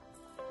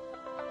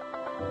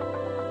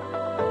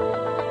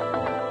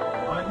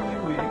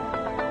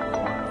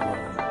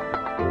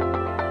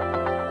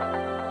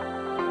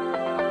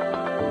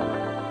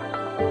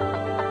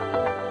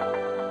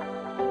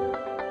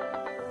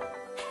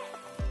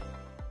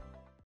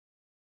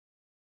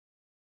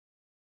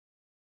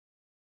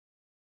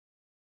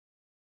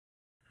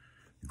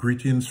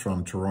 Greetings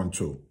from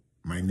Toronto.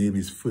 My name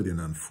is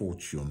Ferdinand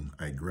Fortune.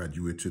 I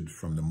graduated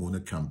from the Mona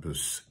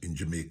campus in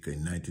Jamaica in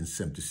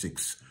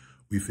 1976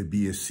 with a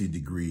BSc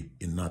degree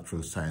in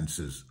Natural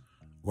Sciences.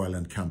 While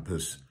on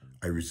campus,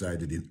 I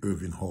resided in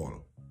Irving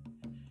Hall.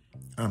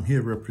 I'm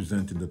here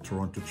representing the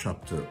Toronto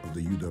chapter of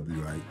the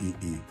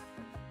UWI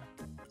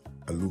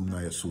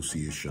Alumni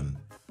Association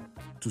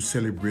to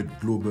celebrate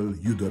Global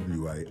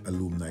UWI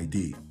Alumni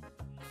Day.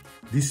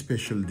 This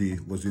special day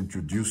was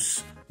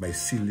introduced by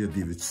Celia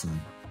Davidson,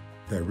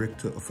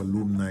 Director of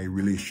Alumni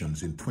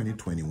Relations in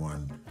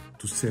 2021,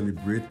 to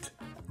celebrate,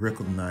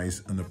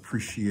 recognize, and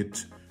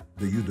appreciate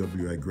the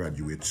UWI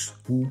graduates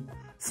who,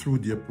 through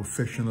their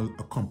professional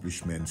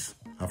accomplishments,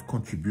 have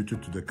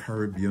contributed to the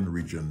Caribbean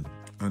region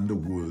and the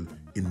world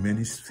in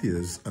many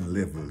spheres and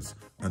levels,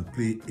 and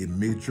play a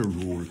major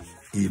role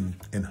in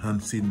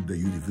enhancing the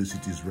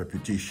university's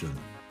reputation.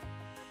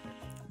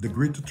 The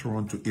Greater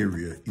Toronto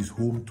Area is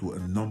home to a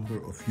number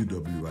of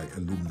UWI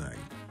alumni.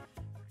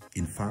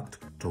 In fact,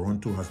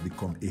 Toronto has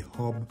become a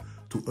hub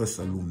to us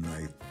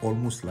alumni,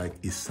 almost like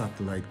a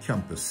satellite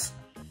campus.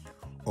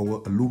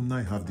 Our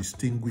alumni have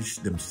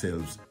distinguished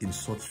themselves in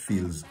such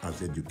fields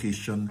as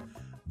education,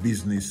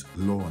 business,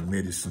 law, and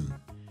medicine.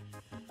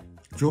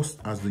 Just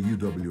as the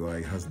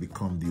UWI has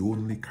become the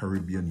only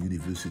Caribbean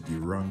university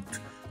ranked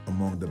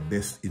among the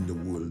best in the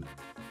world,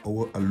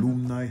 our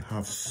alumni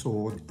have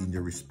soared in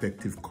their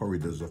respective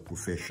corridors of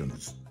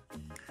professions.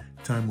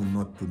 Time will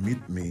not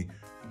permit me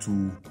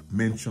to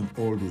mention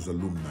all those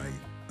alumni,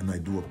 and I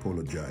do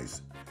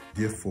apologize.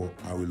 Therefore,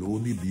 I will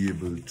only be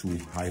able to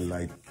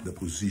highlight the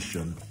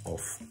position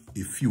of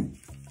a few.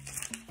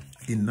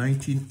 In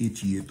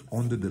 1988,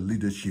 under the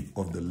leadership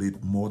of the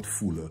late Maud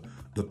Fuller,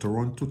 the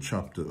Toronto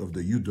chapter of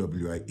the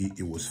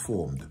UWI was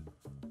formed.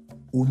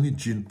 Only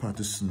Jean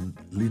Patterson,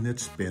 Lynette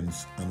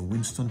Spence, and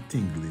Winston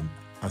Tinglin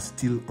are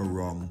still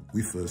around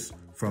with us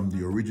from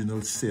the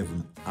original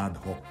 7 ad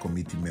hoc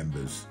committee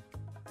members.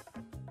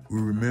 We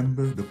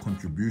remember the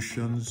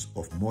contributions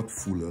of Maud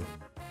Fuller,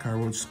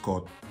 Carol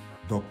Scott,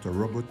 Dr.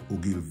 Robert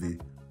Ogilvie,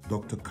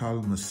 Dr.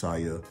 Carl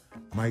Messiah,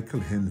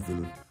 Michael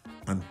Henville,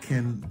 and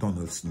Ken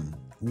Donaldson,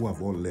 who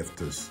have all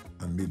left us,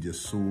 and may their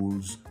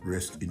souls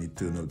rest in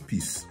eternal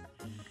peace.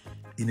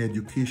 In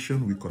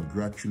education, we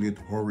congratulate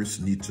Horace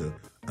Neater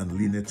and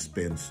Lynette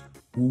Spence,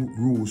 who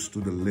rose to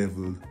the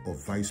level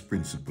of vice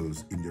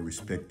principals in their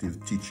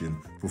respective teaching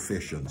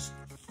professions.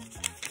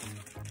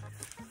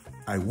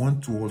 I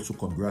want to also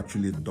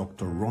congratulate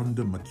Dr.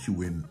 Rhonda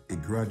McEwen, a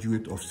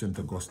graduate of St.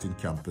 Augustine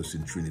campus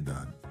in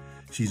Trinidad.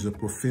 She's a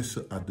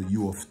professor at the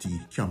U of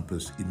T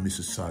campus in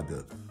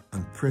Mississauga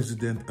and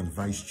president and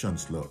vice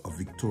chancellor of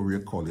Victoria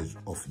College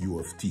of U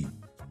of T.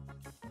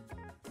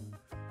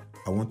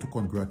 I want to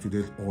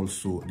congratulate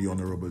also the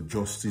Honorable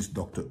Justice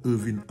Dr.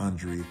 Irvin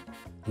Andre,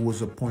 who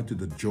was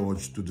appointed a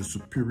judge to the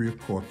Superior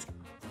Court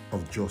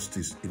of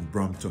Justice in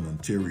Brampton,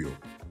 Ontario.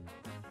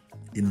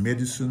 In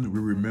medicine, we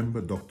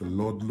remember Dr.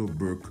 Ludlow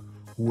Burke,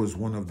 who was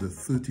one of the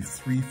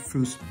 33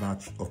 first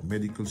batch of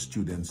medical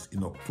students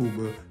in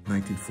October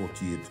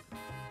 1948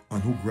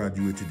 and who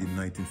graduated in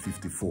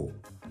 1954.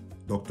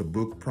 Dr.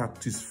 Burke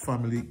practiced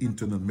family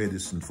internal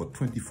medicine for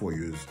 24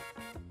 years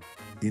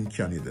in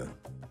Canada.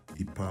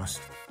 He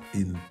passed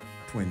in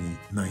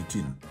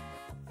 2019.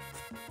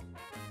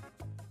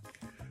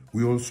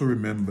 We also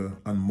remember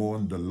and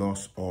mourn the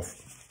loss of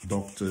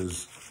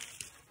Drs.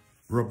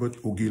 Robert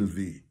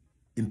Ogilvie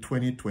in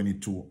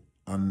 2022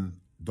 and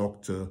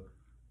Dr.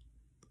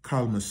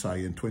 Carl Messiah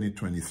in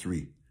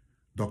 2023.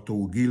 Dr.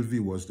 Ogilvie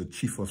was the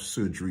chief of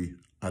surgery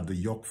at the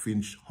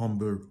York-Finch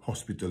Humber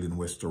Hospital in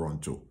West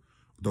Toronto.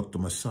 Dr.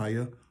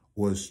 Messiah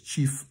was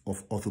chief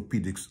of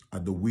orthopedics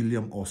at the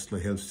William Osler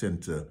Health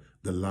Centre,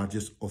 the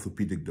largest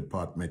orthopedic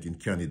department in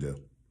Canada.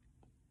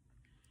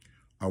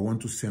 I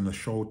want to send a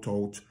shout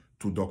out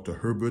to Dr.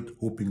 Herbert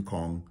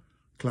Hopinkong,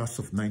 class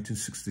of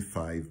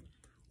 1965,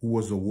 who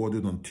was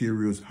awarded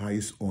Ontario's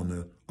highest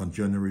honor on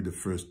January the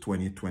 1st,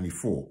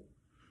 2024.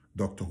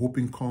 Dr.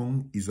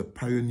 Hopinkong is a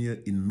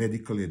pioneer in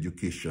medical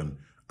education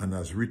and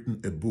has written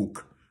a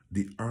book,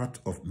 The Art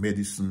of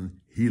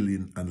Medicine,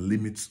 Healing, and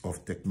Limits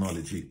of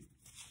Technology.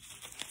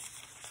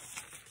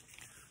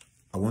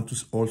 I want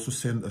to also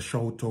send a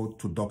shout out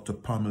to Dr.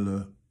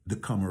 Pamela De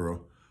Camara,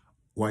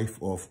 wife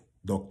of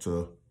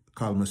Dr.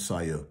 Carl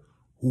Messiah,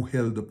 who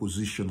held the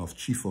position of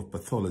Chief of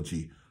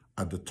Pathology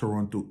at the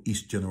Toronto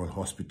East General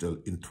Hospital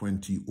in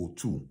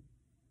 2002.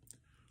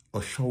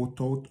 A shout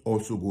out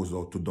also goes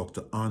out to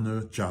Dr.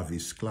 Anna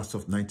Jarvis, class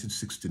of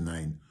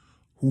 1969,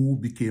 who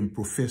became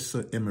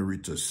Professor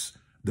Emeritus,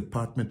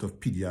 Department of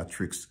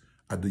Pediatrics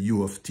at the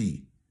U of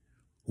T,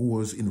 who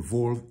was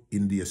involved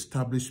in the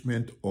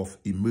establishment of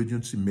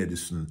emergency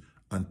medicine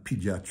and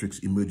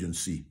pediatrics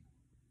emergency.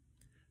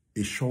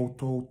 A shout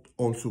out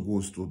also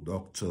goes to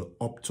Dr.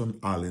 Upton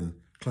Allen,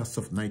 class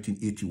of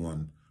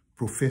 1981,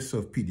 Professor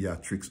of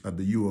Pediatrics at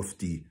the U of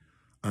T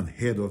and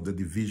head of the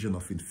Division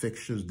of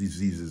Infectious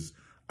Diseases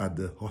at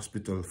the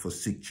Hospital for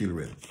Sick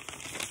Children.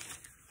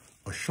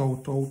 A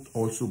shout out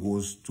also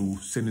goes to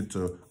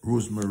Senator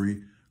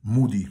Rosemary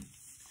Moody,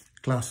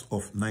 class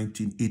of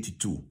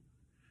 1982.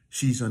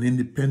 She's an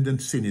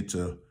independent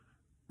senator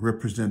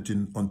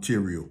representing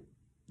Ontario.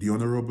 The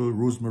Honorable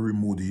Rosemary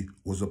Moody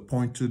was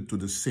appointed to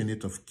the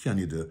Senate of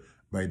Canada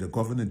by the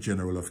Governor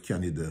General of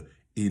Canada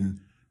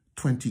in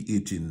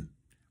 2018.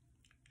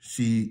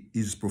 She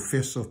is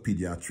Professor of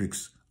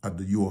Pediatrics at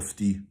the U of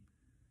T.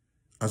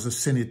 As a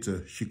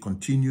senator, she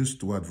continues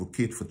to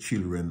advocate for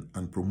children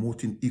and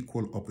promoting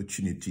equal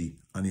opportunity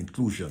and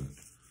inclusion.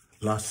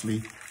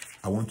 Lastly,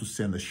 I want to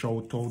send a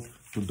shout out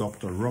to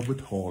Dr.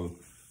 Robert Hall,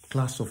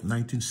 class of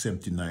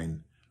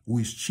 1979, who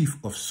is Chief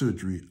of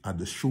Surgery at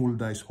the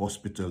Shouldice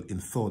Hospital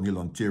in Thornhill,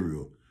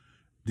 Ontario.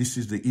 This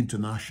is the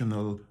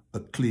international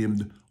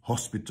acclaimed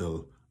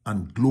hospital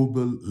and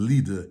global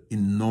leader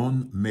in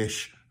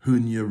non-mesh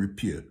hernia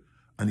repair,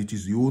 and it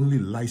is the only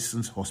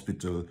licensed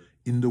hospital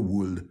in the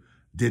world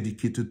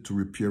dedicated to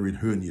repairing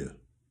hernia.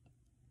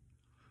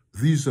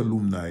 These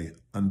alumni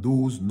and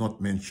those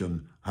not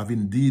mentioned have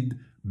indeed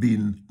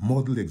being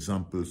model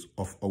examples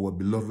of our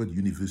beloved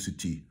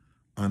university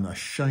and are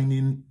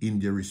shining in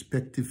their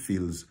respective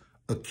fields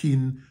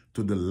akin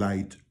to the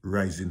light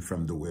rising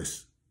from the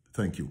west.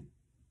 Thank you.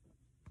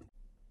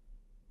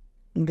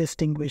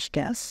 Distinguished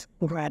guests,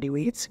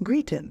 graduates,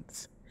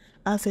 greetings.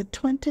 As a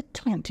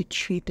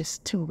 2023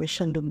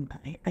 Distinguished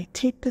Alumni, I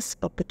take this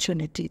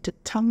opportunity to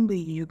thank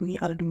the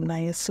UWI Alumni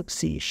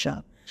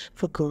Association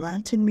for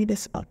granting me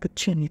this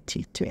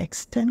opportunity to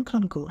extend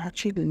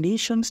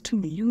congratulations to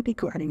the UWI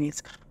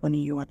graduates on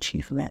your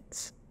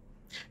achievements.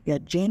 Your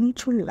journey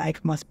through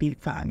life must be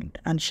valued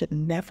and should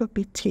never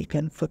be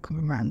taken for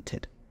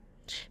granted.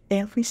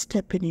 Every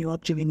step in your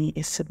journey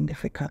is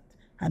significant,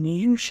 and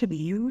you should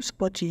use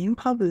what you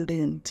have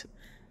learned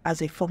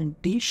as a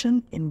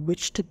foundation in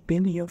which to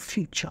build your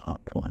future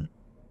upon.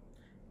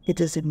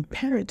 It is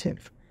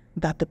imperative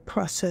that the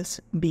process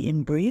be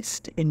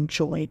embraced,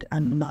 enjoyed,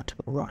 and not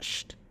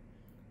rushed.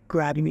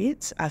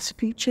 Graduates, as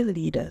future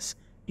leaders,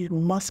 you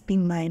must be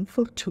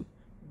mindful to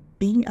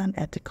be an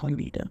ethical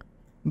leader,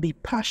 be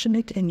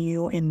passionate in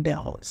your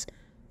endeavors,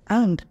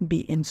 and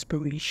be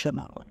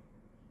inspirational.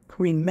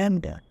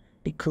 Remember,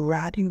 the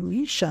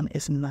graduation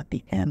is not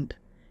the end,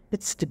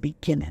 it's the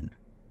beginning.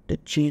 The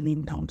journey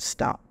now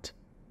starts.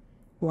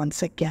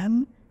 Once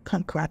again,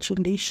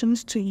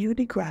 congratulations to you,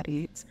 the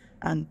graduates,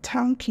 and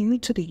thank you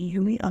to the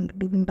UWI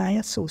Alumni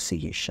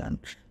Association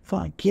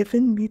for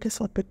giving me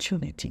this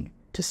opportunity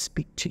to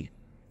speak to you.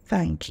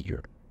 Thank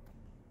you.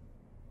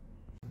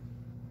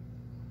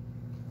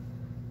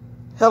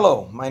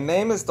 Hello, my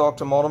name is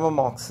Dr. Mortimer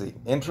Moxie,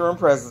 Interim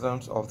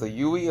President of the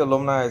UWI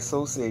Alumni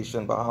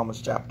Association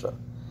Bahamas Chapter.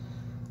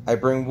 I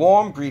bring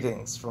warm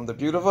greetings from the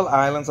beautiful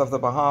islands of the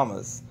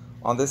Bahamas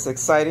on this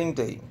exciting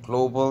day,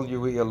 Global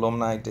UWI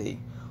Alumni Day,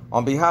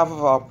 on behalf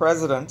of our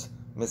President,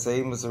 Ms.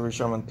 A. Missouri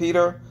Sherman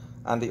Peter,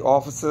 and the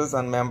officers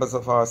and members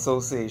of our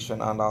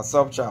association and our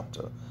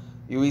subchapter,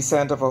 UWI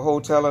Center for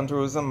Hotel and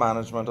Tourism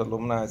Management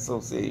Alumni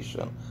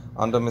Association,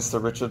 under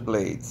Mr. Richard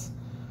Blades.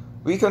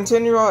 We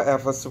continue our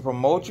efforts to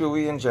promote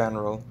UWI in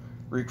general,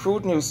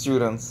 recruit new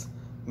students,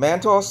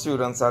 mentor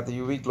students at the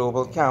UWI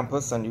Global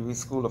Campus and UWI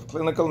School of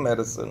Clinical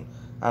Medicine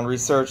and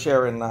Research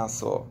here in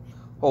Nassau,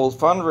 hold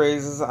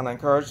fundraisers and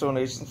encourage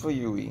donations for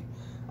UWI,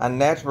 and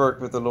network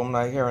with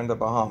alumni here in the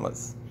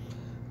Bahamas.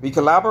 We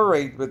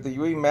collaborate with the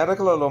UWI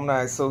Medical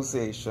Alumni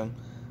Association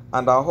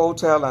and our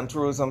Hotel and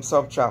Tourism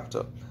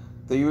Subchapter,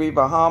 the UWI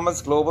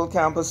Bahamas Global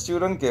Campus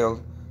Student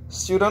Guild,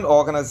 student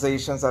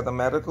organizations at the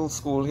medical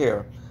school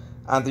here,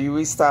 and the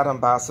UWI Stat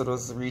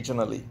Ambassadors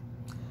regionally.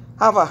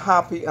 Have a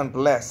happy and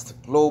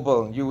blessed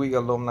Global UWI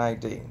Alumni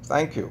Day.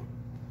 Thank you.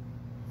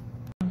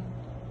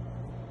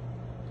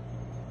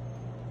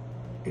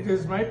 It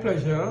is my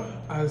pleasure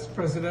as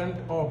President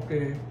of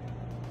the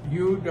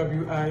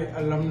UWI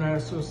Alumni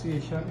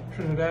Association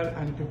Trinidad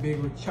and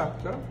Tobago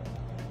Chapter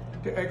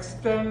to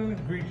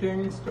extend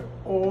greetings to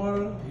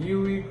all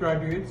UWI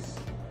graduates,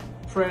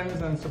 friends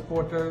and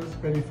supporters,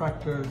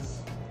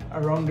 benefactors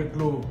around the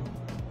globe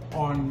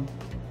on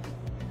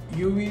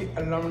UWI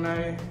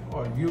Alumni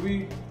or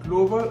UWI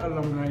Global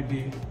Alumni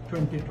Day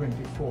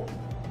 2024.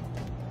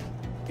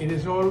 It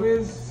is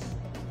always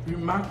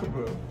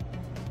remarkable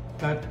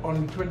that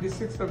on the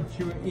 26th of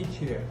June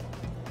each year,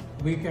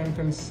 we can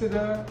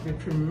consider the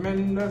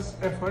tremendous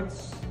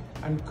efforts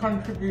and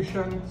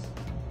contributions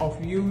of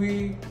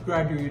UWI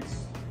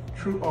graduates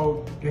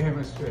throughout the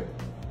hemisphere.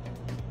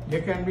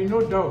 There can be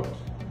no doubt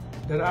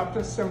that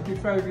after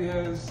 75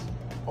 years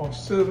of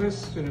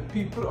service to the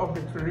people of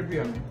the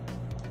Caribbean,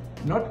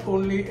 not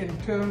only in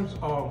terms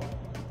of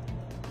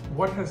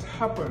what has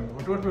happened,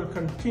 but what will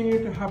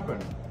continue to happen,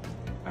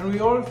 and we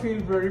all feel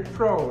very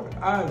proud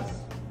as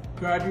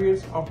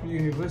graduates of the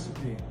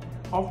University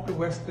of the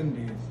West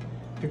Indies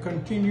to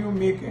continue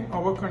making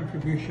our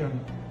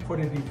contribution for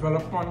the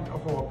development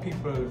of our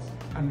peoples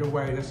and the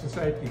wider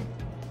society.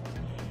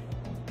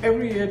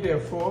 Every year,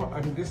 therefore,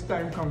 and this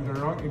time comes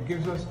around, it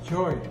gives us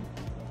joy.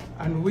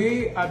 And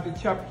we at the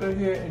chapter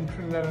here in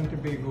Trinidad and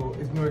Tobago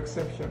is no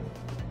exception.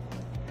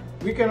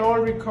 We can all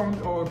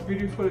recount our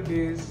beautiful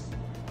days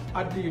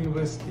at the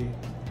university.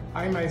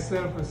 I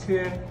myself was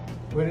here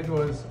when it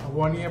was a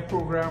one-year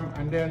program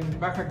and then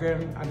back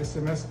again at the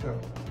semester.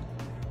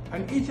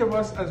 And each of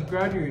us as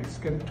graduates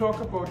can talk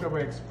about our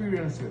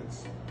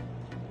experiences.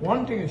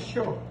 One thing is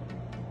sure,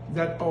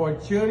 that our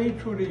journey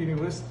through the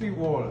university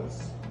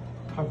walls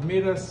have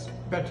made us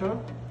better,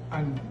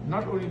 and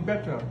not only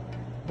better,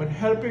 but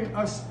helping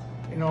us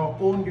in our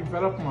own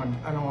development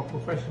and our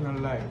professional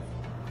life.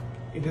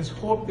 It is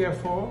hoped,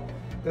 therefore,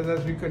 that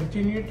as we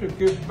continue to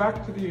give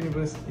back to the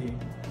university,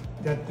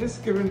 that this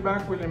giving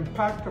back will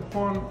impact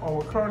upon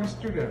our current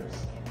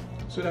students,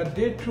 so that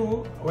they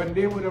too, when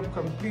they would have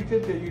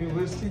completed their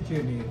university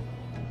journey,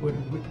 would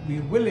be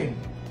willing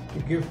to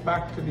give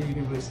back to the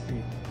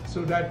university,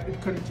 so that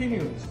it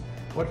continues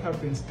what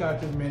have been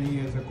started many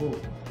years ago.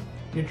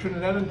 The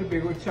Trinidad and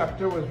Tobago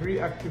chapter was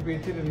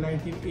reactivated in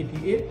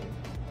 1988,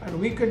 and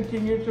we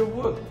continue to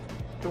work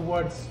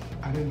towards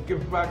and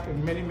give back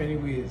in many, many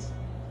ways.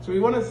 So we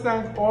want to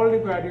thank all the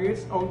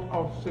graduates out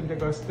of St.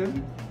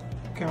 Augustine,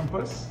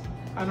 campus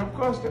and of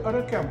course the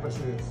other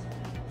campuses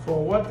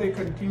for what they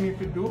continue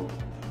to do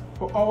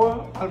for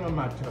our alma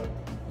mater,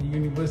 the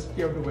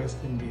University of the West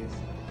Indies.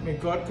 May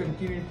God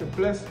continue to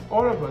bless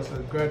all of us as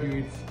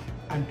graduates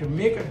and to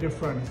make a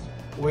difference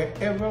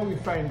wherever we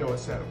find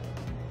ourselves.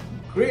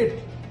 Great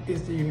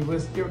is the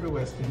University of the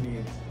West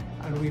Indies,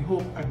 and we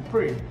hope and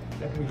pray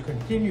that we'll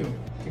continue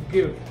to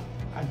give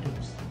and to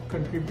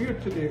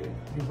contribute to the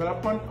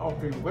development of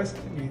the West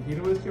Indies, the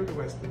University of the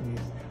West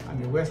Indies,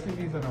 and the West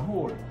Indies as a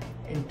whole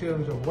in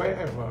terms of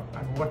wherever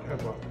and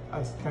whatever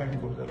as time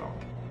goes along.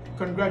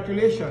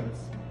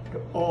 Congratulations to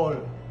all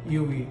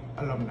UWI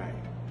alumni.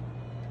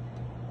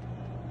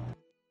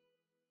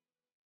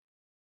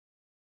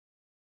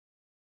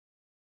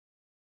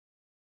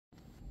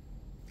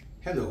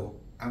 Hello,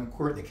 I'm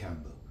Courtney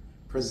Campbell,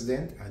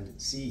 President and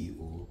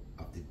CEO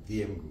of the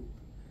VM Group.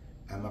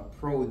 I'm a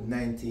proud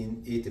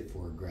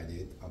 1984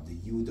 graduate of the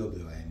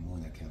UWI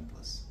Mona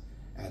campus.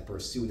 I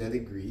pursued a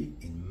degree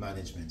in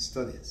Management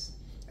Studies.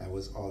 I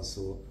was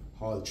also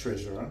Hall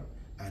Treasurer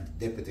and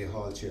Deputy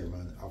Hall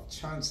Chairman of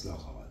Chancellor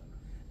Hall.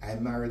 I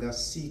married a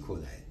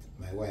Seacoleite.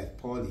 My wife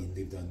Pauline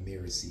lived on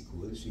Mary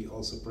Seacole. She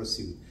also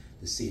pursued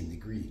the same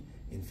degree.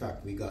 In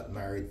fact, we got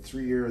married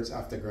 3 years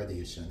after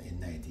graduation in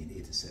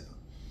 1987.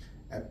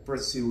 I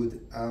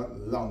pursued a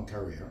long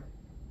career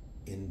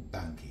in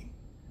banking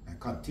and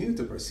continue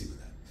to pursue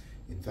that.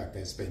 In fact,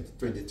 I spent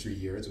 23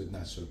 years with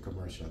National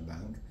Commercial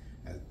Bank.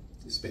 I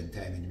spent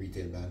time in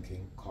retail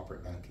banking,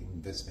 corporate banking,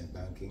 investment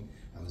banking.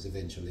 I was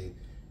eventually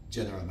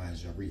general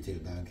manager of retail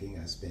banking.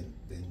 I spent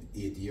then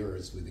 8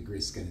 years with the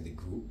Grace Kennedy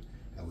Group.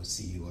 I was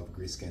CEO of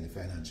Grace Kennedy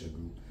Financial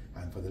Group.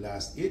 And for the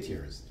last 8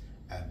 years,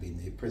 I've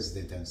been the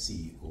president and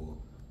CEO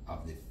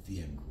of the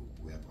VM Group.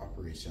 We have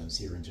operations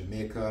here in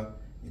Jamaica,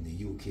 in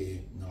the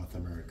UK, North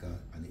America,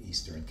 and the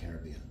Eastern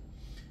Caribbean.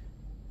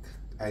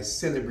 I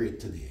celebrate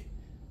today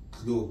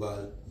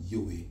Global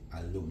UWI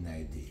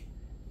Alumni Day.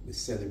 We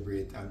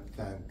celebrate and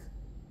thank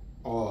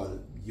all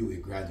UWI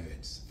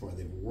graduates for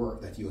the work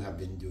that you have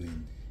been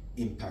doing,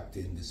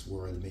 impacting this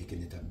world,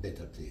 making it a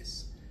better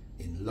place.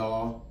 In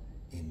law,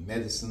 in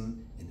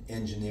medicine, in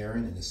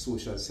engineering, in the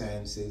social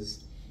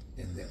sciences,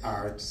 in the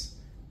arts,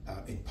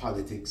 in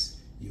politics,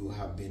 you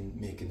have been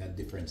making a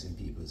difference in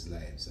people's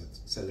lives. I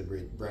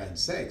celebrate Brian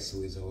Sykes,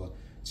 who is our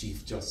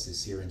Chief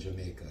Justice here in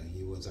Jamaica.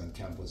 He was on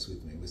campus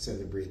with me. We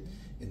celebrate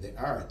in the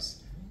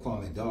arts,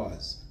 Kwame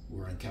Dawes,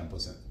 were on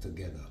campus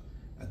together.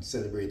 And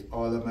celebrate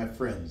all of my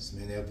friends.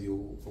 Many of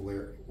you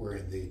were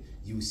in the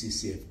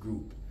UCCF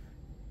group.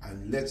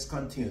 And let's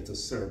continue to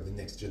serve the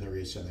next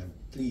generation. I'm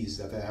pleased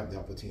that I have the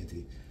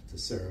opportunity to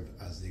serve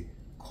as the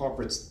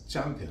corporate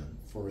champion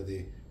for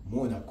the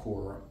Mona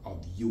Core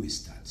of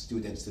UWI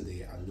Students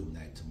Today,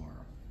 Alumni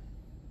Tomorrow.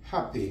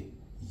 Happy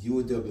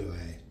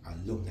UWI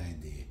Alumni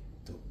Day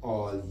to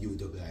all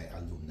UWI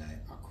alumni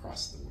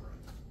across the world.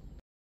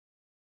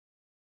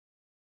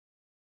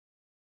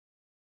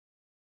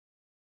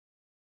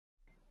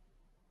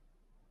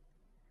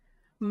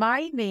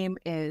 My name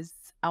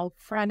is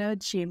Alfrena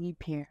Jamie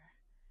Pear,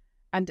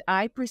 and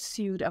I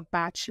pursued a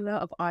Bachelor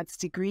of Arts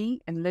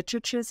degree in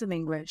Literatures and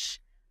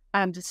English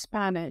and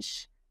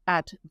Spanish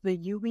at the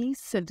UWI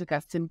St.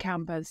 Augustine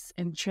campus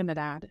in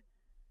Trinidad.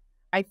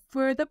 I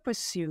further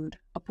pursued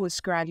a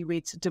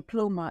postgraduate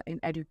diploma in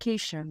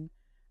education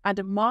and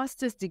a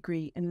master's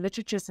degree in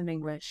Literatures and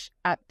English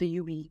at the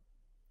UWI.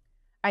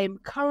 I am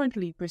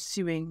currently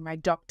pursuing my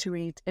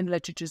doctorate in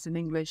Literatures and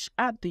English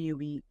at the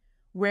UWI,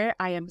 where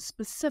I am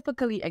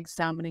specifically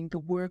examining the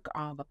work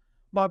of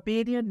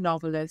Barbadian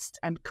novelist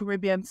and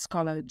Caribbean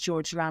scholar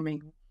George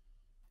Lamming.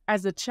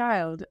 As a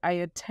child, I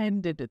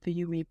attended the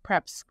UWI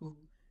prep school,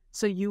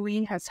 so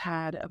UWI has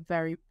had a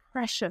very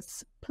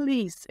precious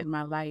place in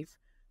my life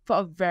for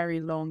a very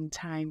long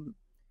time.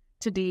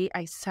 Today,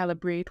 I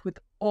celebrate with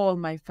all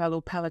my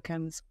fellow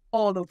Pelicans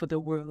all over the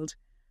world.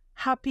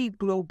 Happy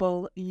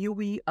Global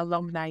UWI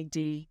Alumni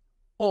Day,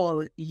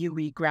 all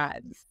UWI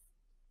grads.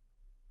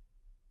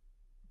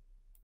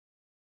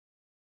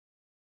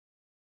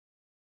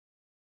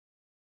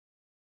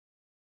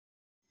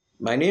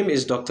 My name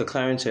is Dr.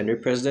 Clarence Henry,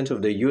 President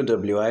of the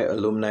UWI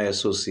Alumni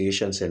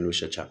Association St.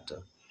 Lucia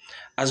chapter.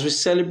 As we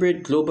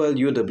celebrate Global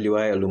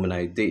UWI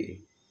Alumni Day,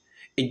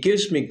 it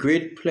gives me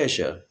great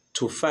pleasure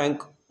to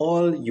thank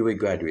all UWI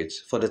graduates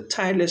for the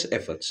tireless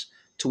efforts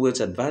towards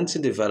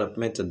advancing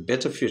development and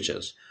better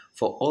futures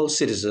for all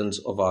citizens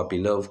of our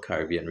beloved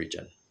Caribbean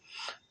region.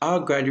 Our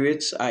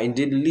graduates are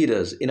indeed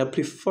leaders in a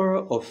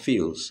plethora of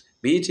fields,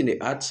 be it in the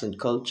arts and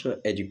culture,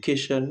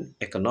 education,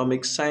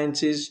 economics,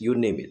 sciences, you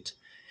name it.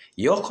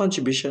 Your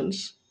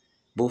contributions,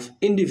 both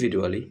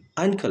individually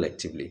and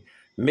collectively,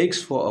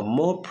 makes for a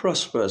more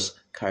prosperous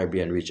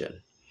Caribbean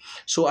region.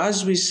 So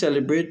as we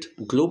celebrate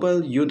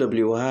Global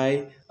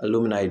UWI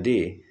Alumni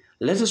Day,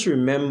 let us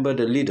remember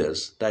the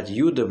leaders that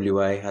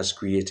UWI has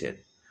created.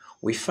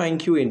 We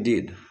thank you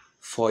indeed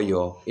for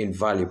your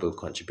invaluable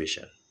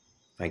contribution.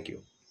 Thank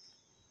you.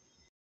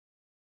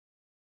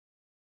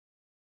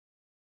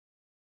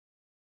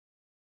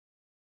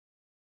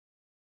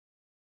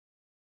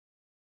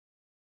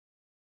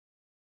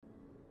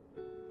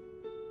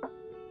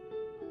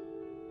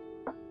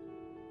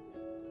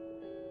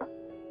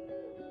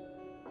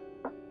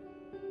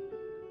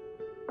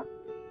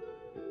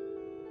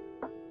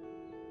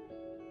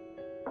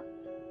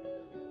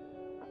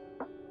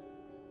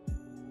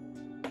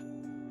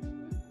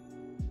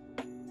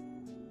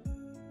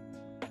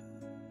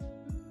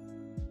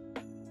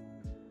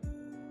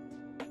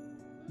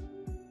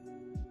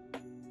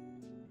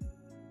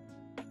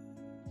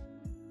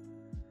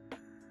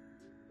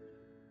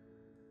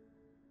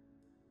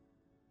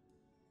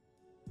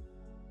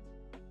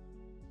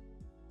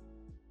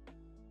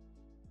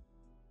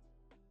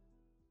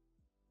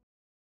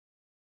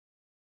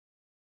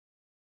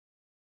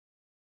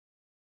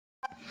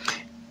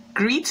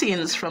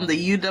 Greetings from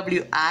the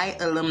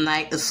UWI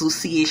Alumni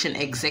Association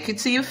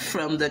Executive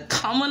from the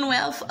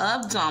Commonwealth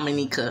of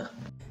Dominica.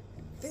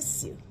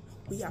 This year,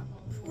 we are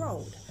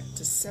proud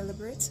to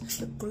celebrate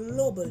the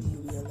Global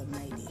UWI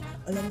Alumni Day,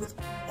 along with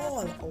all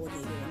our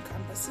neighboring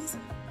campuses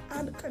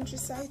and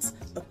countrysides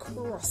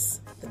across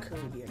the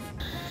Caribbean.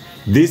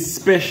 This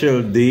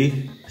special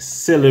day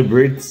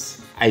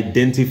celebrates,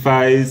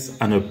 identifies,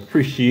 and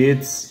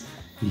appreciates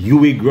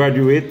UWI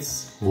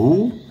graduates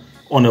who,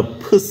 on a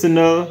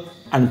personal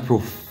and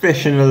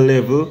professional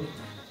level,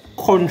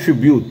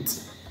 contribute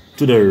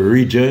to the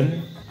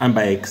region and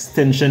by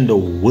extension the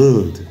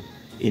world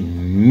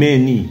in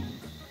many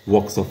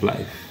walks of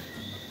life.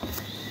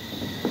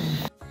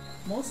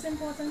 Most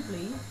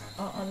importantly,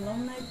 our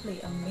alumni play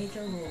a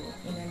major role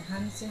in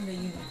enhancing the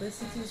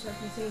university's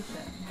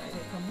reputation by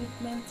their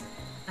commitment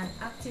and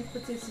active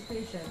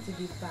participation to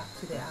give back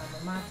to their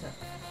alma mater,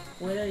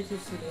 whether it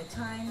is through their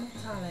time,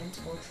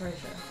 talent, or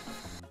treasure.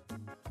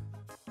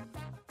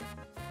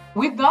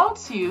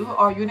 Without you,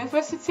 our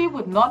university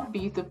would not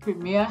be the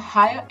premier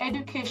higher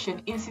education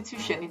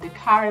institution in the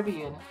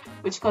Caribbean,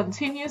 which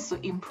continues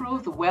to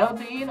improve the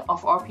well-being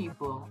of our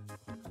people.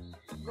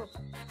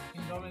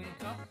 In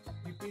Dominica,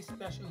 we pay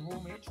special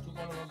homage to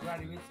all our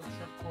graduates of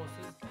short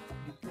courses,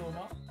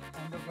 diploma,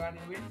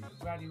 undergraduate,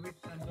 graduate,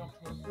 and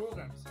doctoral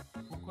programs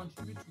who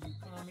contribute to the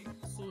economic,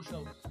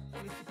 social,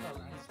 political,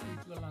 and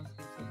spiritual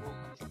landscapes of our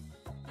country.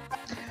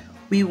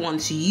 We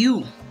want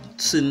you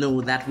to know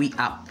that we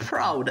are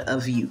proud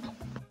of you.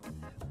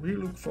 We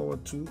look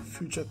forward to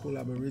future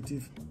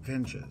collaborative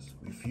ventures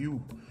with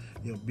you,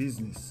 your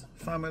business,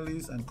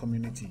 families, and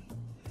community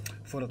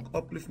for the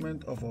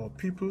upliftment of our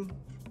people,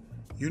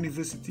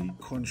 university,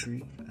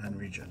 country, and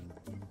region.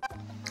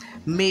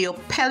 May your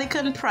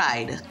pelican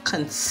pride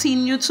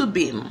continue to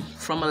beam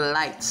from a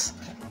light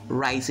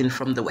rising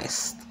from the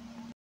west.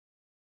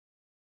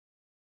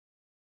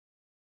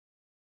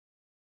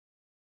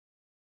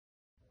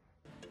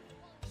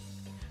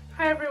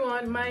 Hi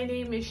everyone, my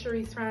name is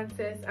Cherise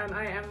Francis and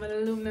I am an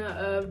alumna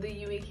of the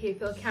UWI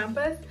K-Phil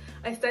campus.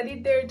 I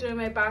studied there during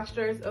my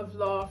Bachelor's of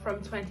Law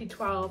from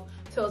 2012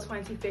 till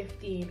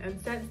 2015, and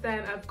since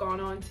then I've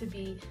gone on to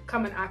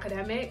become an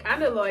academic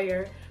and a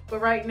lawyer, but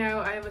right now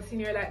I am a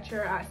senior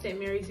lecturer at St.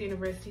 Mary's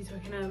University,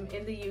 Twickenham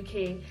in the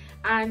UK,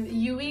 and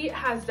UWI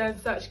has done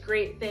such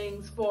great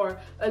things for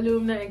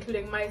alumni,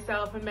 including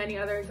myself and many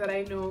others that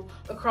I know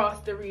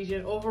across the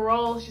region.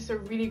 Overall, it's just a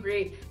really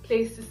great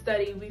place to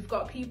study. We've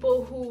got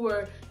people who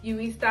were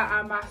UWI Stat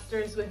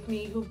Ambassadors with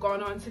me who've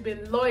gone on to be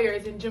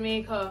lawyers in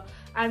Jamaica,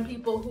 and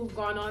people who've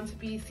gone on to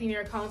be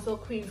senior counsel,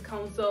 Queen's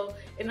Counsel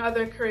in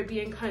other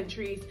Caribbean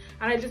countries.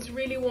 And I just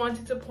really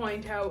wanted to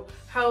point out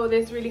how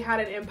this really had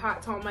an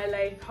impact on my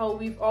life, how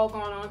we've all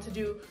gone on to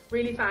do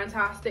really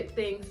fantastic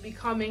things,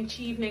 becoming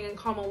Chevening and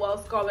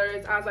Commonwealth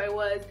Scholars as I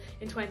was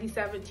in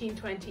 2017,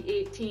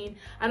 2018,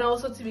 and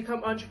also to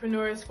become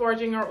entrepreneurs,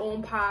 forging our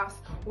own paths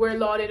where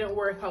law didn't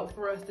work out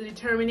for us. The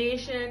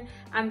determination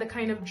and the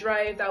kind of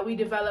drive that we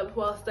developed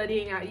while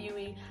studying at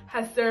UWI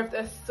has served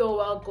us so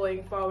well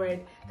going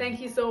forward. Thank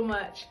you so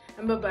much,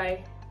 and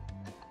bye-bye.